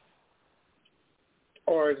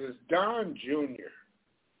 or is it Don Jr.,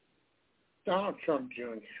 Donald Trump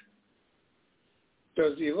Jr.,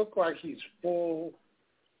 does he look like he's full-blown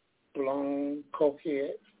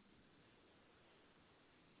cokehead?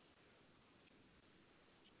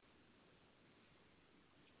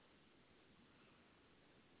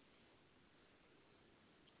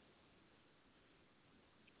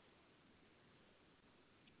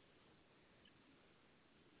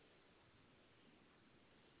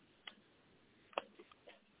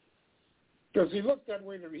 Does he look that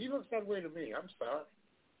way to me? He looks that way to me.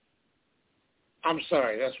 I'm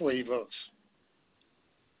sorry. That's the way he looks.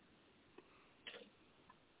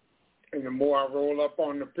 And the more I roll up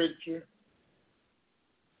on the picture,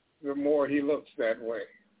 the more he looks that way.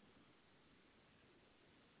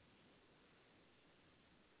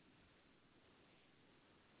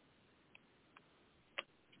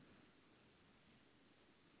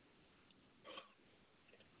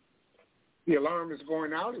 The alarm is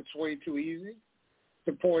going out. It's way too easy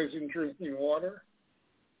to poison drinking water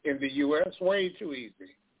in the U.S. Way too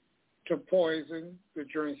easy to poison the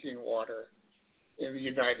drinking water in the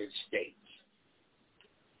United States.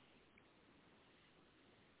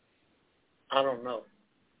 I don't know.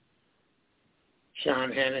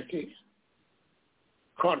 Sean Hannity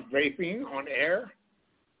caught vaping on air.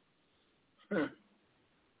 It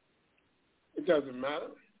doesn't matter.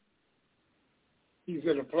 He's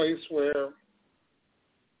in a place where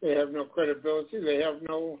they have no credibility. They have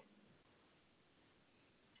no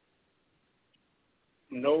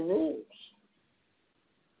rules.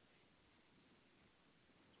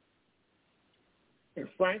 And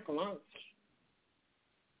Frank Luntz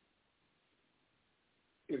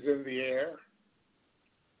is in the air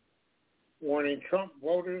warning Trump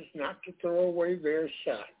voters not to throw away their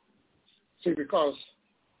shot. See, because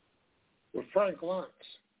with Frank Luntz,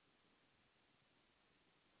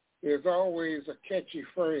 there's always a catchy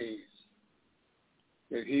phrase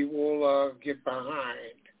that he will get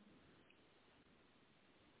behind.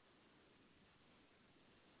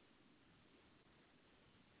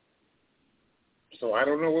 So I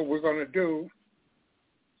don't know what we're going to do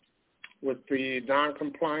with the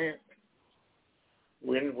non-compliant.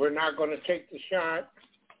 We're not going to take the shot.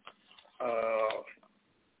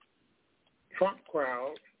 Trump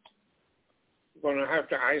crowd. We're going to have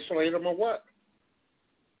to isolate them or what?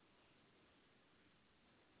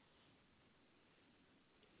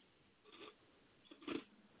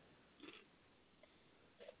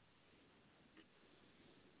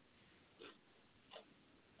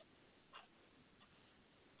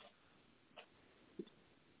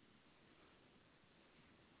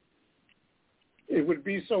 It would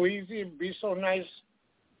be so easy and be so nice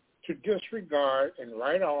to disregard and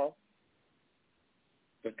write off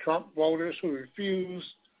the Trump voters who refused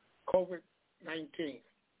COVID-19.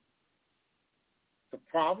 The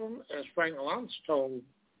problem, as Frank Luntz told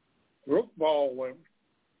Brooke Baldwin,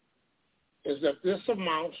 is that this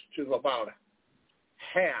amounts to about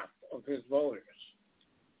half of his voters,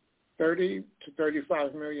 30 to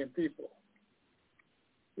 35 million people,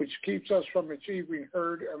 which keeps us from achieving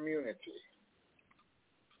herd immunity.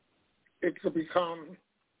 It could become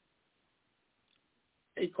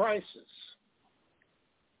a crisis.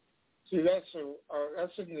 See, that's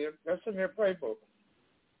in their playbook.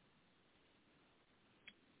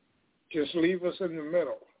 Just leave us in the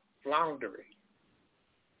middle, floundering.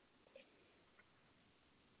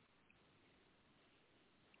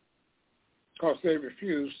 Because they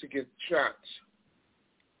refuse to get shots.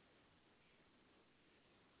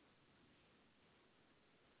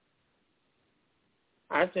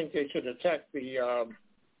 I think they should attack the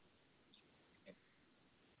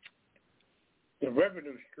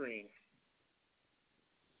revenue stream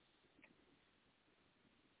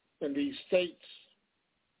in these states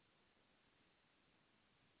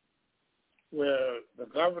where the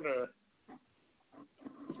governor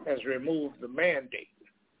has removed the mandate.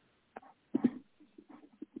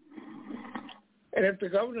 And if the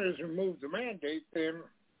governor has removed the mandate, then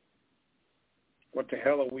what the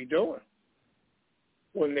hell are we doing?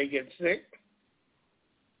 When they get sick,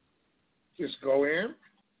 just go in,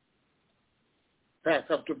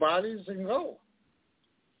 pack up the bodies, and go.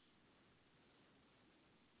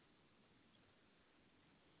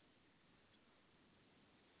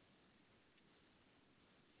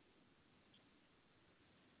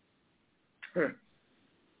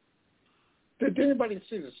 Did anybody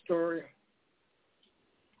see the story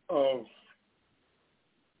of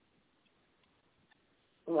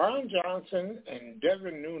Ron Johnson and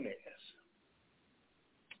Devin Nunes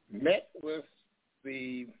met with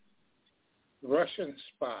the Russian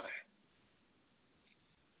spy,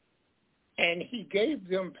 and he gave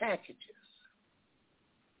them packages.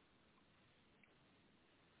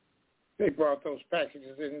 They brought those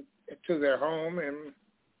packages into their home, and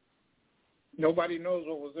nobody knows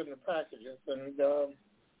what was in the packages, and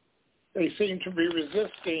they seem to be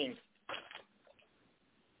resisting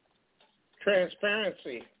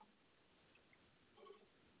transparency.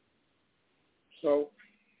 So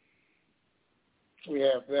we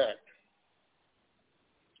have that.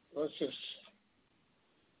 Let's just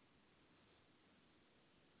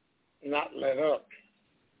not let up.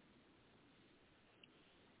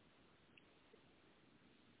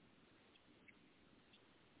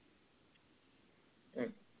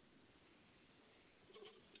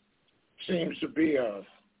 Seems to be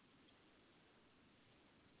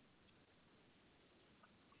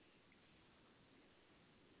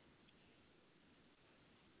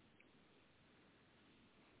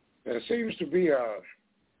there seems to be a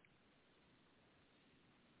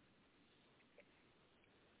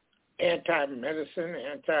anti-medicine,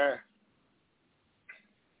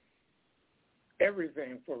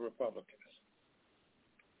 anti-everything for Republicans.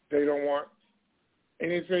 They don't want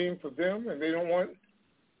anything for them, and they don't want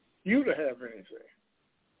you to have anything.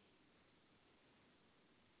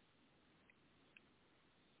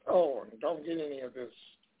 Oh, and don't get any of this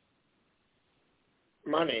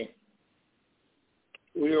money.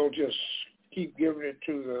 We'll just keep giving it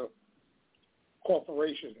to the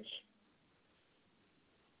corporations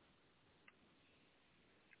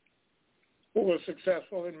who are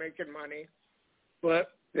successful in making money,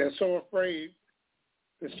 but they're so afraid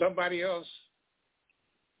that somebody else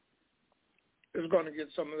is going to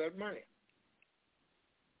get some of that money.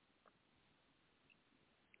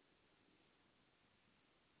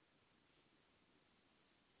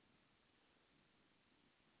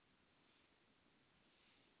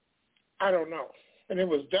 I don't know. And it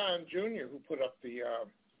was Don Jr. who put up the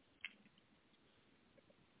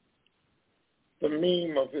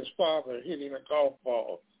meme of his father hitting a golf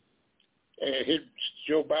ball, and it hit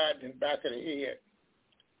Joe Biden in the back of the head,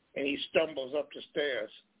 and he stumbles up the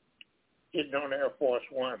stairs, hitting on Air Force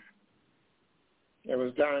One. It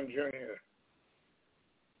was Don Jr.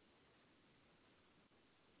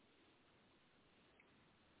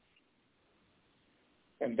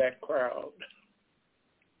 And that crowd.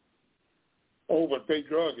 Oh, but they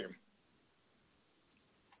drug him.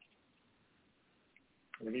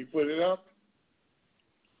 When he put it up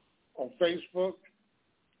on Facebook,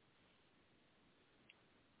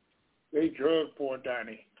 they drug poor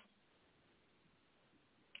Donnie.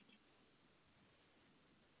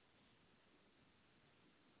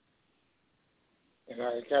 And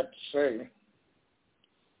I got to say,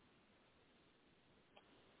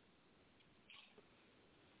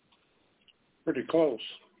 pretty close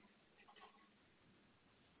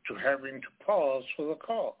to having to pause for the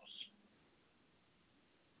cause.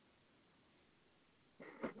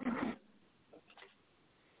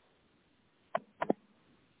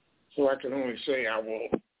 So I can only say I'll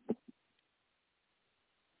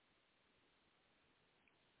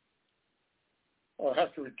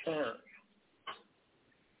have to return.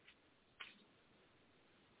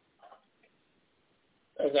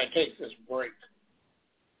 As I take this break.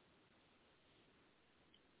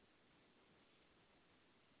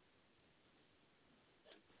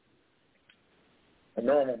 a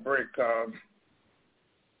normal break.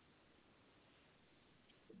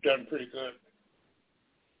 Done pretty good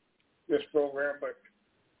this program, but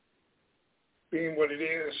being what it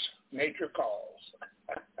is, nature calls.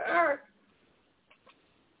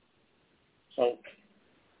 So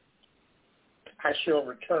I shall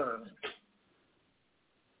return.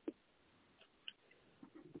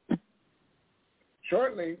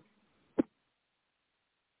 Shortly.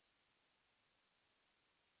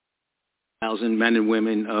 Thousand men and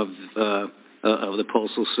women of the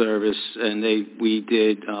Postal Service, and we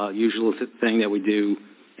did usual thing that we do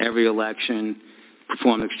every election,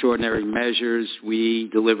 perform extraordinary measures. We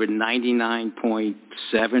delivered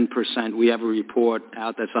 99.7%. We have a report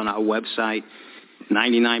out that's on our website.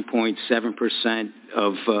 99.7%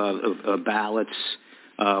 of ballots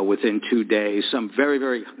within 2 days. Some very,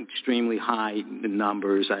 very extremely high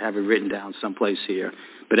numbers. I have it written down someplace here.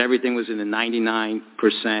 But everything was in the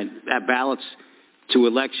 99%. Ballots to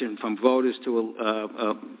election, from voters to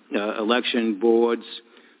election boards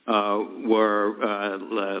were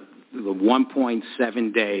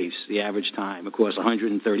 1.7 days, the average time, across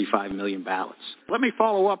 135 million ballots. Let me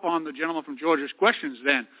follow up on the gentleman from Georgia's questions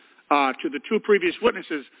then to the two previous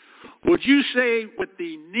witnesses. Would you say with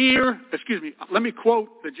the let me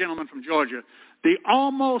quote the gentleman from Georgia, the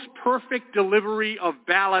almost perfect delivery of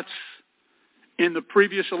ballots in the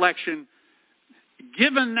previous election,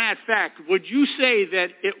 given that fact, would you say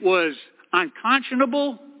that it was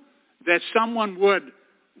unconscionable that someone would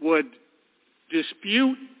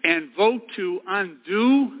dispute and vote to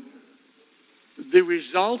undo the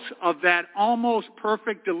results of that almost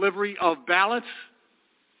perfect delivery of ballots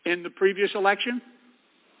in the previous election?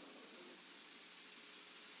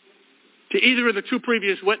 To either of the two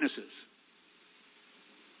previous witnesses.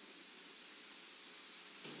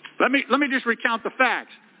 Let me just recount the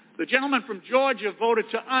facts. The gentleman from Georgia voted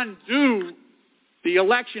to undo the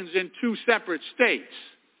elections in two separate states.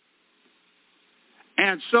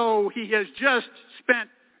 And so he has just spent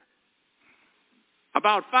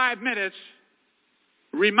about 5 minutes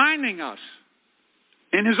reminding us,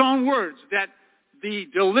 in his own words, that the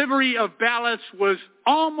delivery of ballots was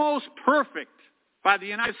almost perfect by the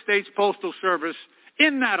United States Postal Service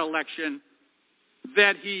in that election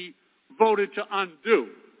that he voted to undo.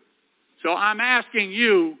 So I'm asking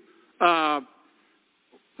you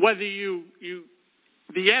whether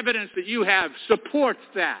the evidence that you have supports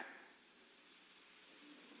that.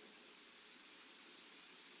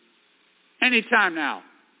 Anytime now.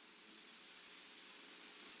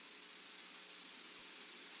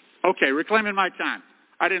 Okay, reclaiming my time.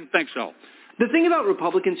 I didn't think so. The thing about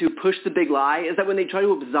Republicans who push the big lie is that when they try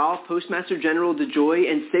to absolve Postmaster General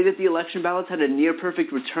DeJoy and say that the election ballots had a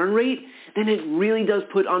near-perfect return rate, then it really does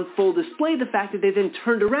put on full display the fact that they then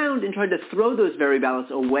turned around and tried to throw those very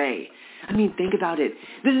ballots away. I mean, think about it.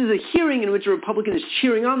 This is a hearing in which a Republican is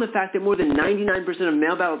cheering on the fact that more than 99% of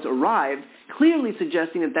mail ballots arrived, clearly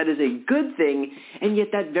suggesting that that is a good thing, and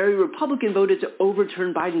yet that very Republican voted to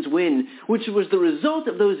overturn Biden's win, which was the result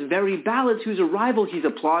of those very ballots whose arrival he's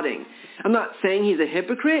applauding. I'm not saying he's a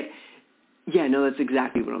hypocrite. Yeah, no, that's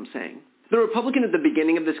exactly what I'm saying. The Republican at the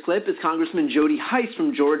beginning of this clip is Congressman Jody Hice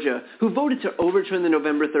from Georgia, who voted to overturn the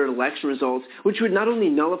November 3rd election results, which would not only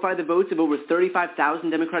nullify the votes of over 35,000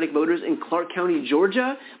 Democratic voters in Clark County,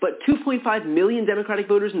 Georgia, but 2.5 million Democratic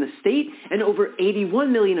voters in the state and over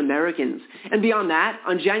 81 million Americans. And beyond that,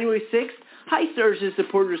 on January 6th, Hice urged his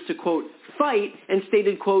supporters to, quote, fight, and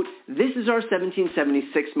stated, quote, this is our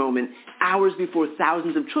 1776 moment, hours before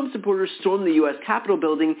thousands of Trump supporters stormed the U.S. Capitol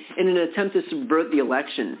building in an attempt to subvert the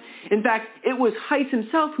election. In fact, it was Hice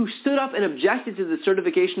himself who stood up and objected to the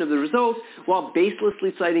certification of the results while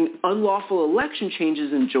baselessly citing unlawful election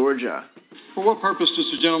changes in Georgia. For what purpose does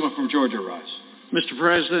the gentleman from Georgia rise? Mr.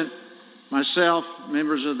 President, myself,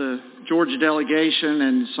 members of the Georgia delegation,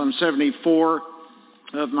 and some 74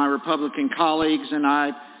 of my Republican colleagues, and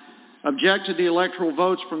I object to the electoral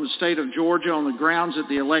votes from the state of Georgia on the grounds that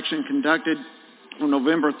the election conducted on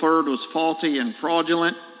November 3rd was faulty and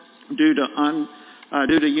fraudulent due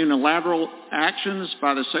to unilateral actions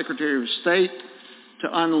by the Secretary of State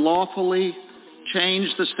to unlawfully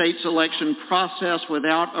change the state's election process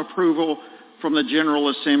without approval from the General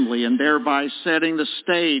Assembly, and thereby setting the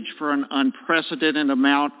stage for an unprecedented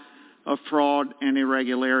amount of fraud and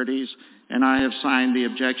irregularities, and I have signed the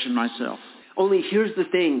objection myself. Only here's the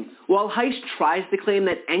thing. While Heiss tries to claim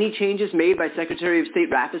that any changes made by Secretary of State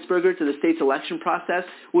Raffensperger to the state's election process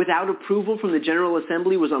without approval from the General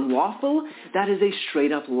Assembly was unlawful, that is a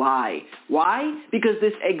straight-up lie. Why? Because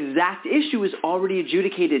this exact issue is already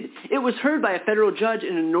adjudicated. It was heard by a federal judge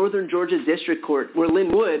in a northern Georgia district court where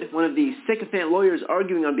Lynn Wood, one of the sycophant lawyers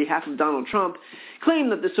arguing on behalf of Donald Trump,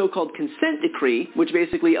 claimed that the so-called consent decree, which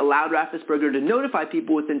basically allowed Raffensperger to notify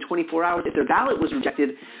people within 24 hours if their ballot was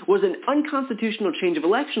rejected, was an unconstitutional change of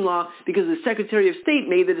election law because the Secretary of State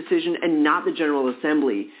made the decision and not the General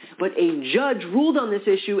Assembly. But a judge ruled on this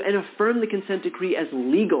issue and affirmed the consent decree as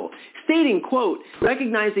legal, stating, quote,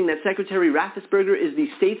 recognizing that Secretary Raffensperger is the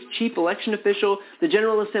state's chief election official, the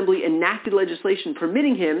General Assembly enacted legislation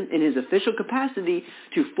permitting him, in his official capacity,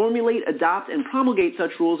 to formulate, adopt, and promulgate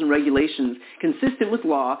such rules and regulations consistent with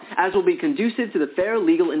law as will be conducive to the fair,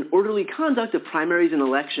 legal, and orderly conduct of primaries and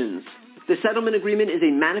elections. The settlement agreement is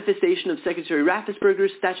a manifestation of Secretary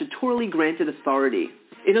Raffensperger's statutorily granted authority.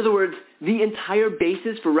 In other words, the entire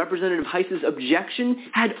basis for Representative Heiss's objection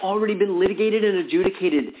had already been litigated and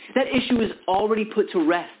adjudicated. That issue is already put to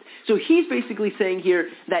rest. So he's basically saying here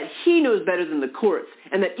that he knows better than the courts,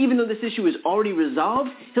 and that even though this issue is already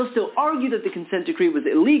resolved, he'll still argue that the consent decree was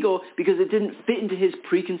illegal because it didn't fit into his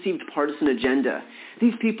preconceived partisan agenda.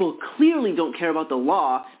 These people clearly don't care about the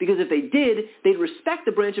law, because if they did, they'd respect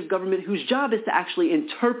the branch of government whose job is to actually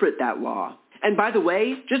interpret that law. And by the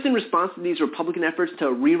way, just in response to these Republican efforts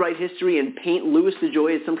to rewrite history and paint Louis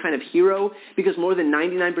DeJoy as some kind of hero because more than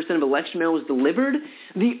 99% of election mail was delivered,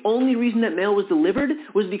 the only reason that mail was delivered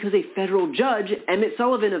was because a federal judge, Emmett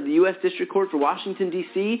Sullivan of the U.S. District Court for Washington,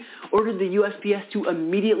 D.C., ordered the USPS to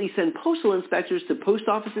immediately send postal inspectors to post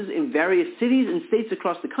offices in various cities and states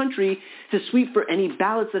across the country to sweep for any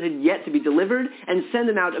ballots that had yet to be delivered and send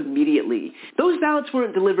them out immediately. Those ballots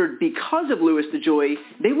weren't delivered because of Louis DeJoy.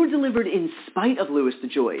 They were delivered in spite of Louis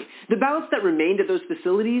DeJoy. The ballots that remained at those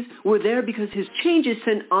facilities were there because his changes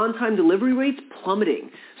sent on-time delivery rates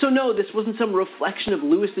plummeting. So no, this wasn't some reflection of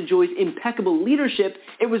Louis DeJoy's impeccable leadership.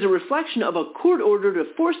 It was a reflection of a court order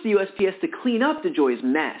to force the USPS to clean up DeJoy's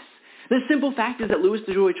mess. The simple fact is that Louis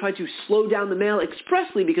DeJoy tried to slow down the mail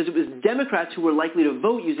expressly because it was Democrats who were likely to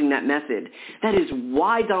vote using that method. That is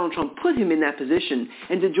why Donald Trump put him in that position,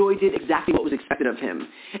 and DeJoy did exactly what was expected of him.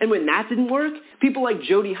 And when that didn't work, people like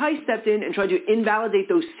Jody Heiss stepped in and tried to invalidate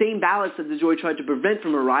those same ballots that DeJoy tried to prevent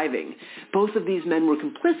from arriving. Both of these men were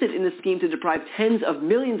complicit in the scheme to deprive tens of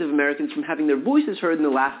millions of Americans from having their voices heard in the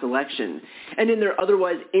last election. And in their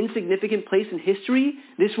otherwise insignificant place in history,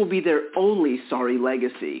 this will be their only sorry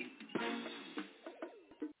legacy.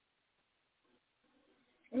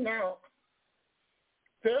 Now,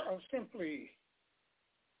 there are simply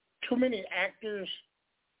too many actors,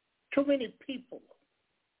 too many people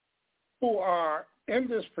who are in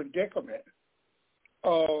this predicament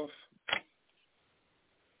of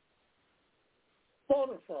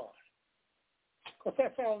voter fraud, because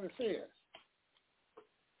that's all this is.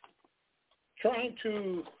 Trying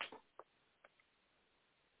to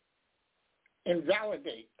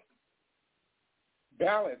invalidate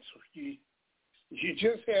ballots. You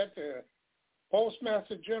just had the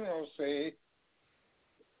Postmaster General say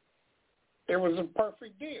it was a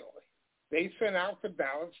perfect deal. They sent out the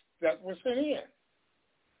ballots that were sent in,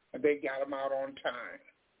 and they got them out on time.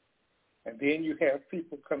 And then you have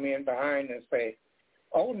people come in behind and say,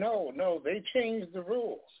 oh, no, they changed the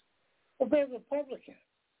rules. Well, they're Republicans.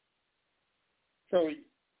 So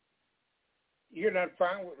you're not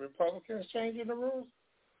fine with Republicans changing the rules?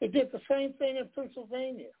 They did the same thing in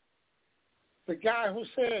Pennsylvania. The guy who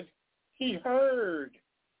said he heard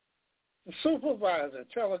the supervisor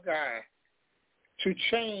tell a guy to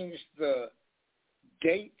change the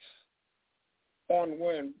dates on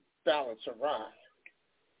when ballots arrived.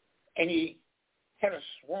 And he had a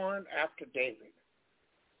sworn affidavit.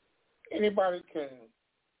 Anybody can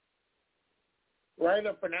write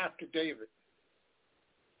up an affidavit,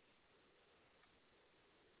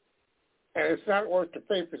 and it's not worth the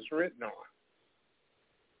paper it's written on.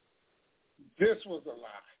 This was a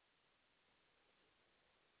lie.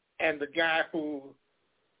 And the guy who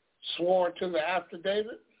swore to the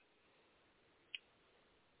affidavit,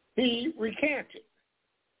 he recanted.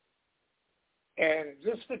 And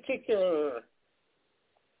this particular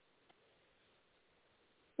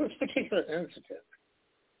incident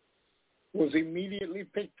was immediately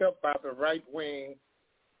picked up by the right-wing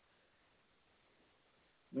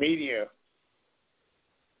media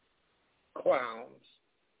clowns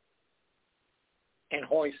and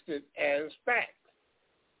hoisted as fact.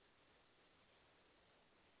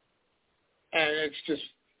 And it's just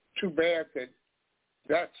too bad that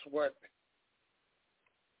that's what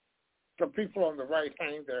the people on the right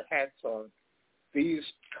hang their hats on these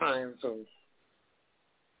kinds of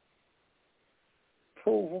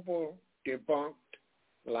provable, debunked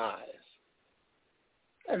lies.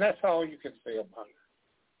 And that's all you can say about it,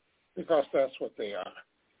 because that's what they are.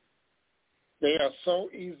 They are so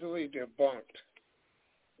easily debunked,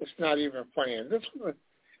 it's not even funny. And this was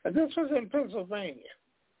in Pennsylvania.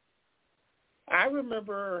 I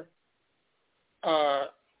remember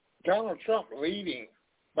Donald Trump leading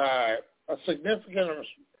by a significant,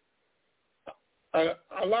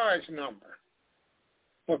 a large number.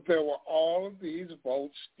 But there were all of these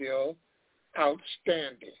votes still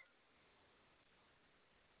outstanding.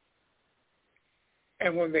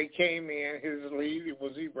 And when they came in, his lead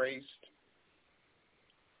was erased.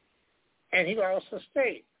 And he lost the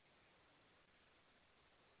state.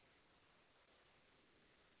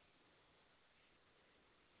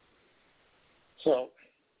 So,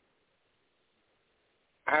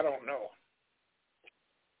 I don't know.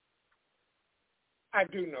 I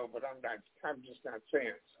do know, but I'm just not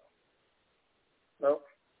saying so. No.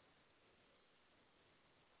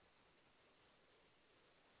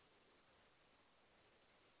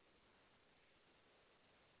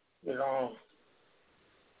 You know,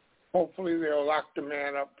 hopefully they'll lock the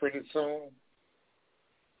man up pretty soon.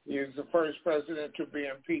 He's the first president to be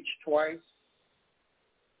impeached twice.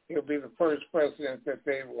 He'll be the first president that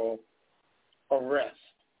they will arrest.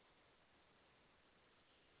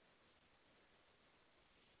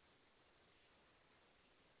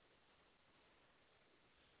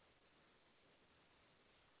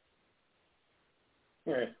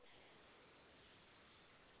 Yeah.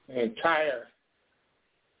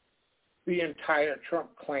 The entire Trump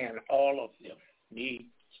clan, all of them, needs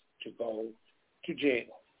to go to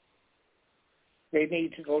jail. They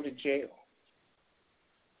need to go to jail.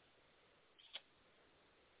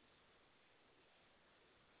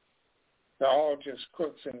 They're all just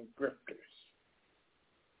crooks and grifters.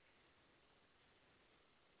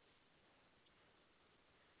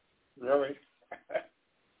 Really?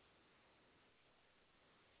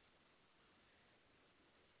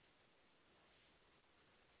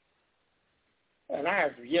 And I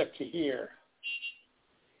have yet to hear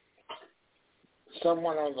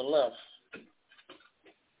someone on the left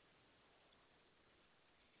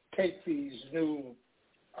take these new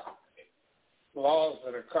laws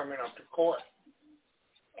that are coming up to court,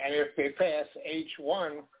 and if they pass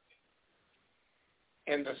H1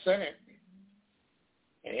 in the Senate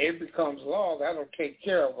and it becomes law, that'll take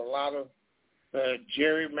care of a lot of the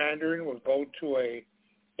gerrymandering. Will go to a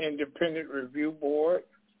independent review board,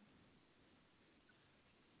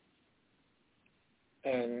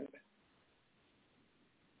 and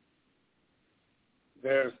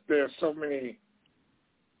there's so many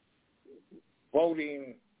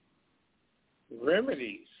voting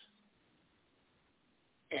remedies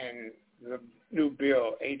in the new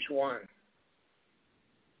bill, H1.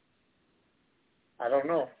 I don't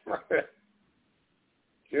know.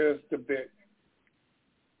 Just a bit,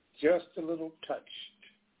 just a little touched.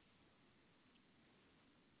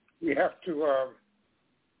 We have to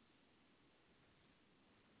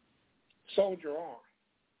soldier on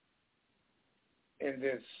in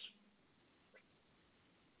this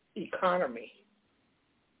economy.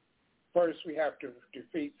 First, we have to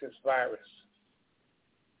defeat this virus.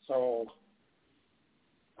 So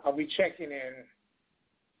I'll be checking in,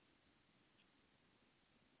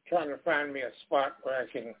 trying to find me a spot where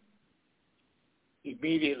I can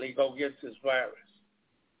immediately go get this virus,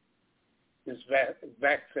 this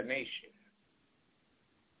vaccination.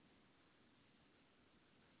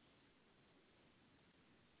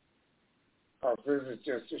 Oh, this is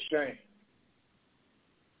just a shame.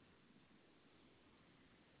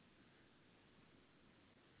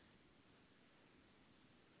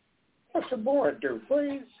 What's the board do,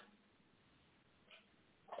 please?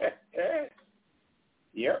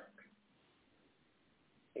 Yep.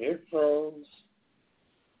 It froze.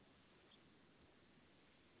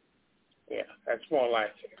 Yeah, that's more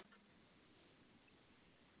like it.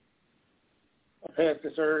 I've had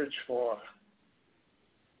this urge for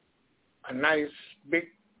a nice big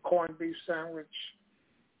corned beef sandwich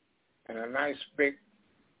and a nice big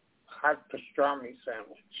hot pastrami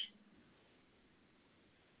sandwich.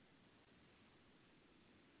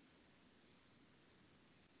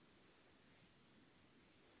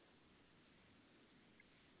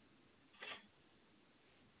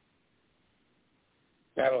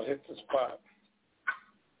 That'll hit the spot.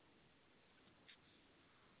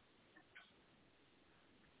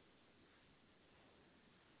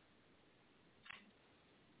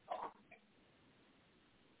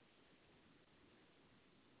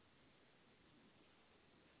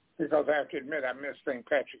 Because I have to admit, I missed St.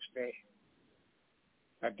 Patrick's Day.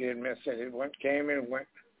 I did miss it. It came and went.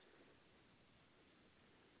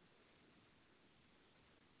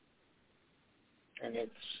 And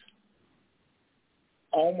it's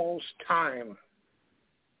almost time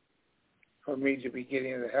for me to be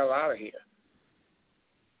getting the hell out of here.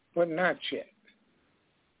 But not yet.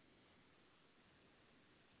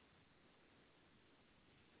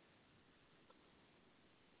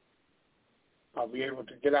 I'll be able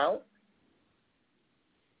to get out.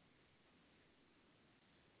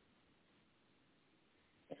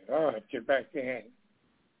 And get back in.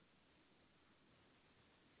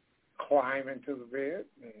 Climb into the bed.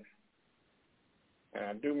 And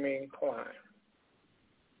I do mean climb.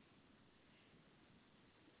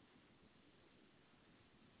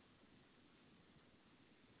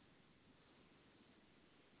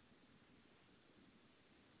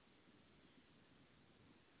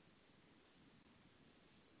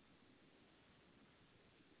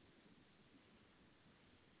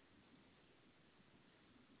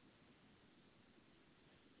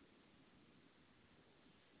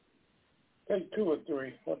 Take 2 or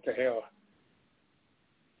 3. What the hell?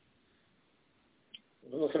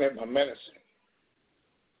 I'm looking at my medicine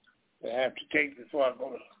that I have to take before I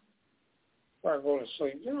go to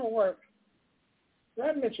sleep. You know what? Did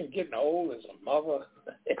I mention getting old as a mother?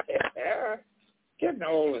 Getting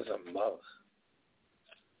old as a mother.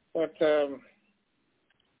 But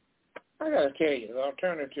I got to tell you, the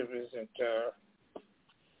alternative isn't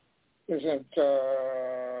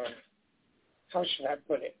how should I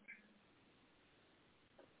put it?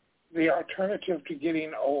 The alternative to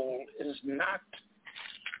getting old is not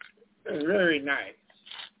very nice.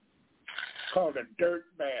 It's called a dirt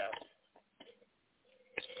bath.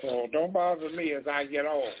 So don't bother me as I get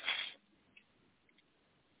old.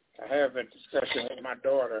 I have a discussion with my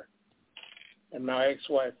daughter and my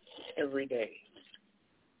ex-wife every day.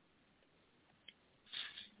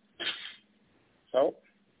 So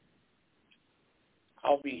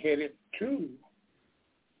I'll be headed to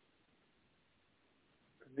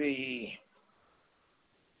the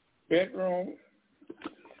bedroom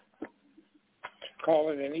to call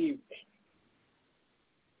it an evening.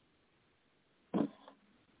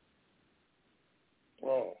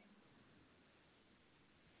 Whoa.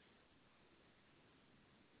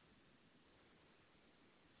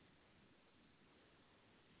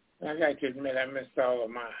 I got to admit, I missed all of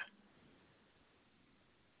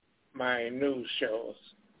my news shows.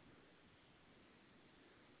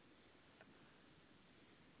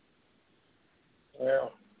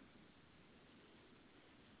 Well,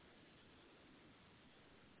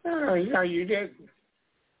 no, you didn't.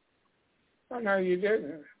 Oh, no, you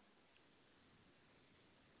didn't.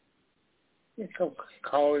 You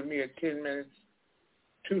calling me at 10 minutes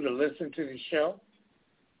to listen to the show.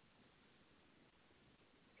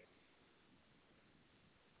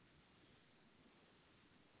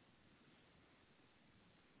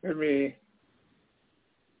 Let me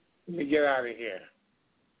get out of here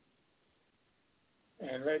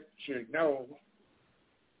and let you know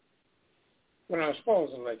when I'm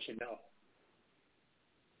supposed to let you know.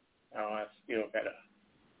 Oh, I still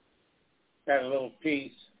got a little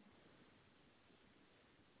piece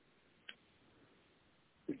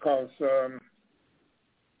because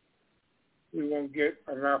we won't get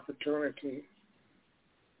an opportunity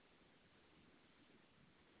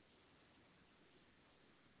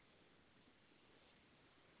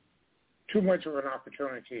too much of an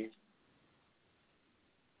opportunity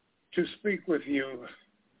to speak with you.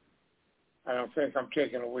 I don't think I'm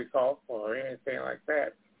taking a week off or anything like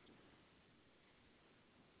that.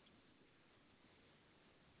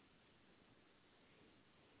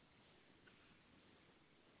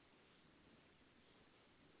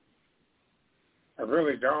 I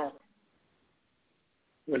really don't.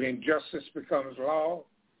 When injustice becomes law,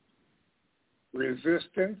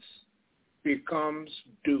 resistance becomes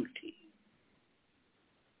duty.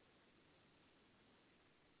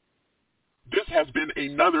 This has been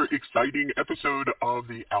another exciting episode of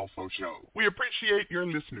The ALFO Show. We appreciate your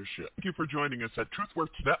listenership. Thank you for joining us at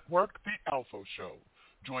TruthWorks Network, The ALFO Show.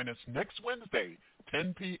 Join us next Wednesday,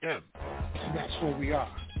 10 p.m. And that's where we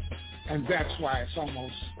are. And that's why it's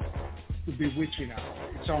almost the bewitching hour.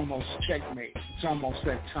 It's almost checkmate. It's almost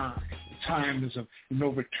that time. The time is of no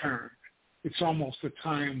return. It's almost the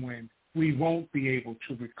time when we won't be able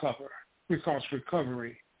to recover because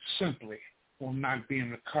recovery simply will not be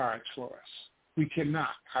in the cards for us. We cannot,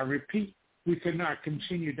 I repeat, we cannot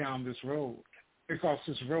continue down this road because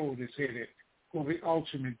this road is headed for the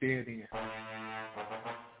ultimate dead end.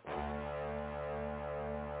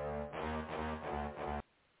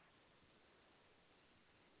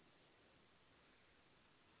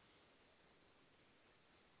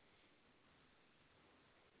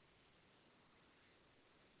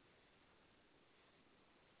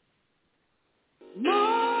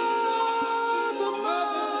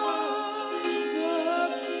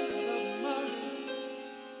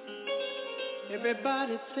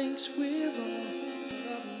 Everybody thinks we're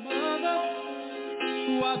wrong. Mother,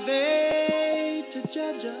 who are they to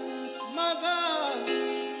judge us?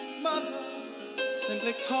 Mother,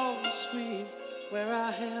 simply cause we wear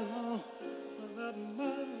our hair long.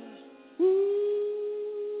 Mother.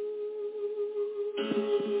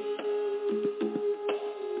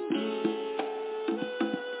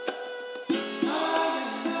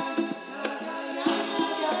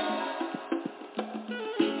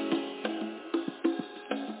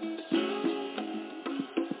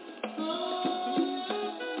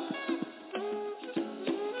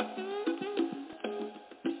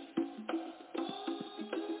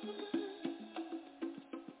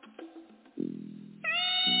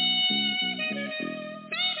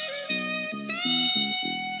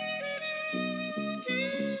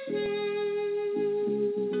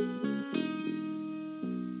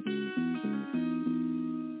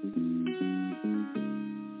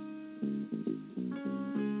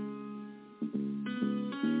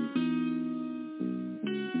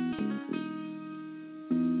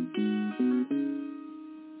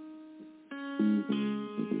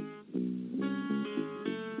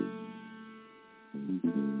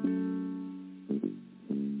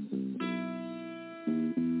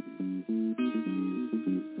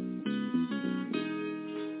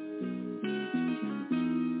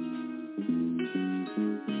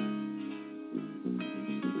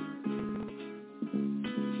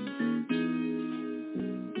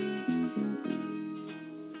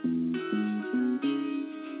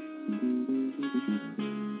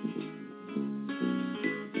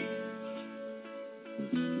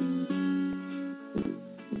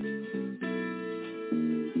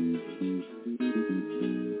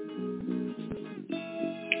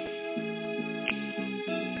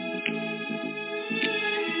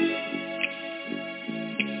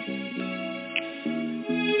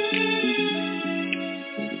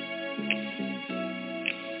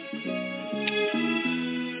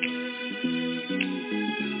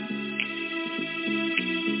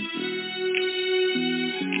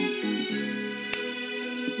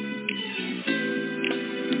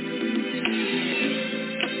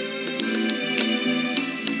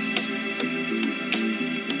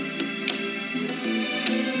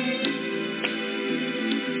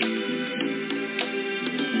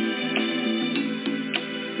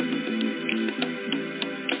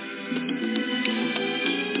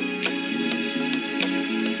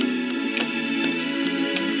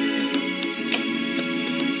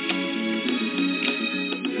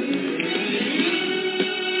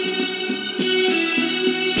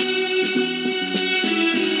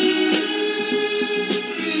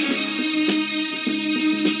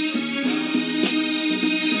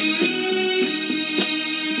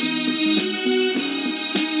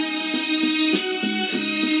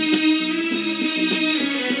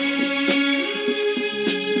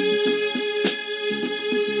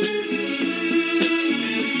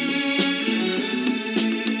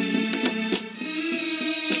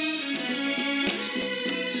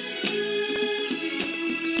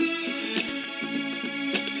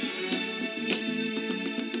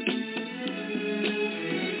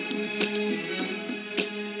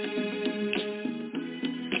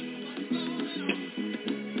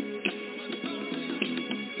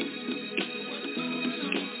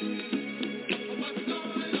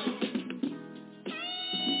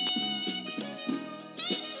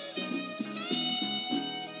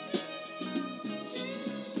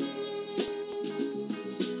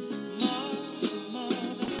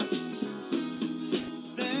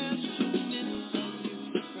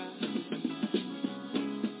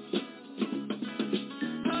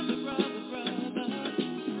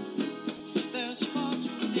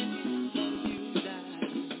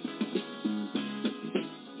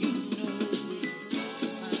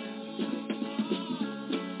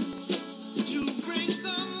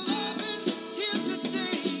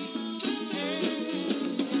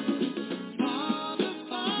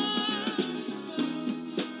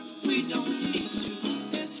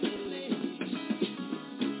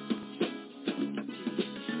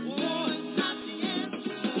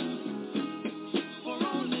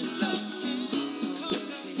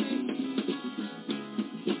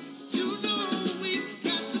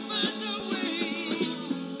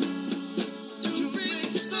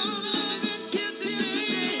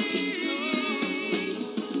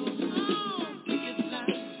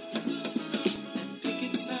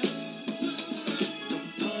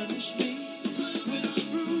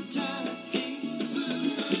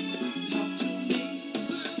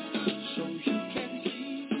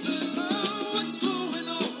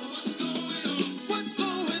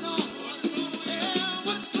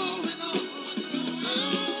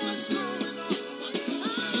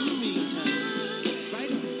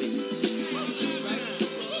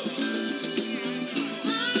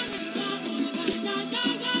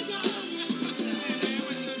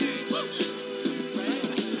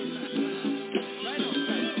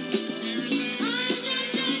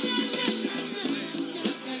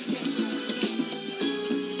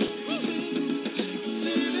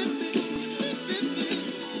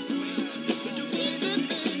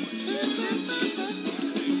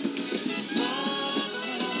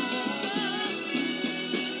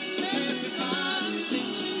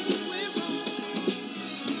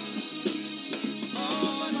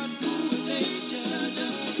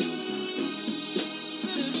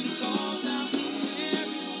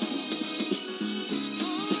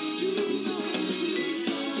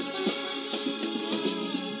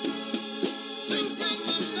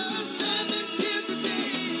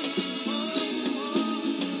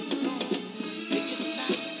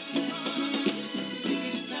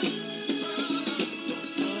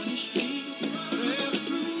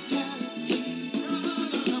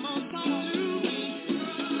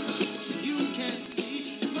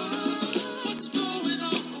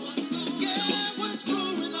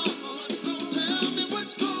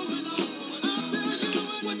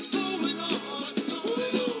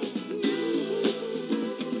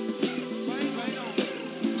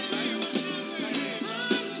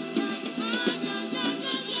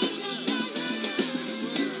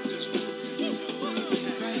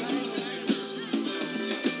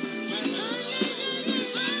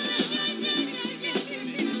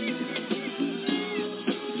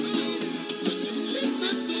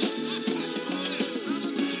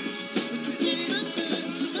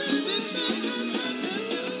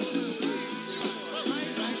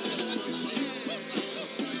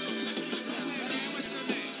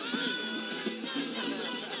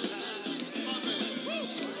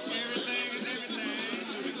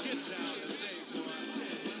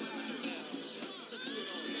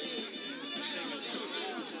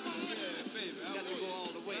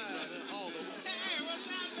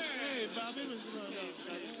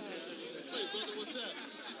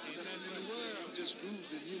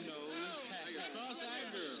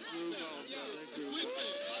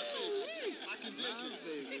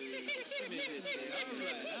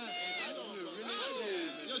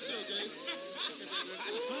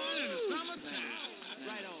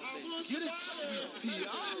 get it? Yeah,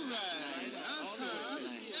 all right.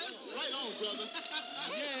 Right on, brother.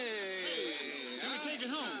 Yeah. Let me take it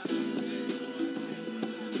home.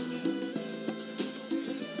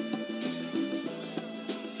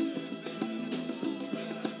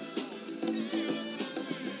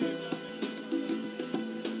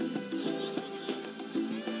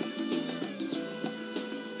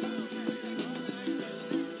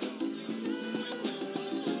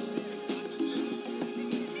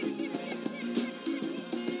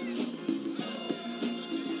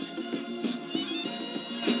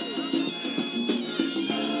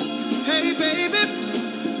 Hey baby,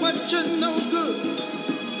 what you no good?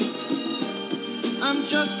 I'm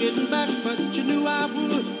just getting back, but you knew I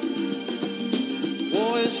would.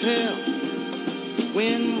 War is hell,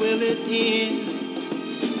 when will it end?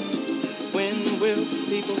 When will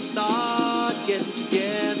people start getting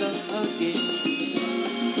together again?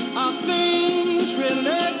 Are things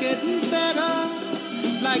really getting better,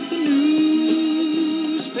 like the newspaper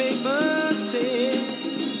said?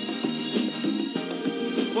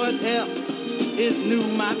 What else is new,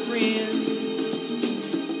 my friend,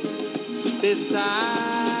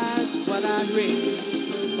 besides what I read?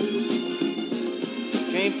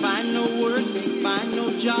 Can't find no work, can't find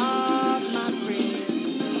no job, my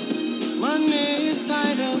friend. Money is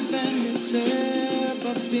tighter than it's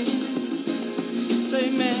ever been. Say,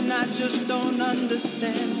 man, I just don't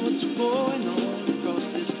understand what's going on across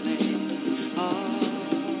this land.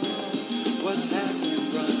 What's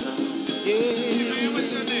happening, brother? Yeah.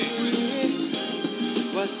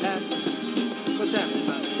 What's happening? What's happening,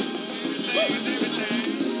 my man?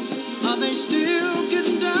 Are they still getting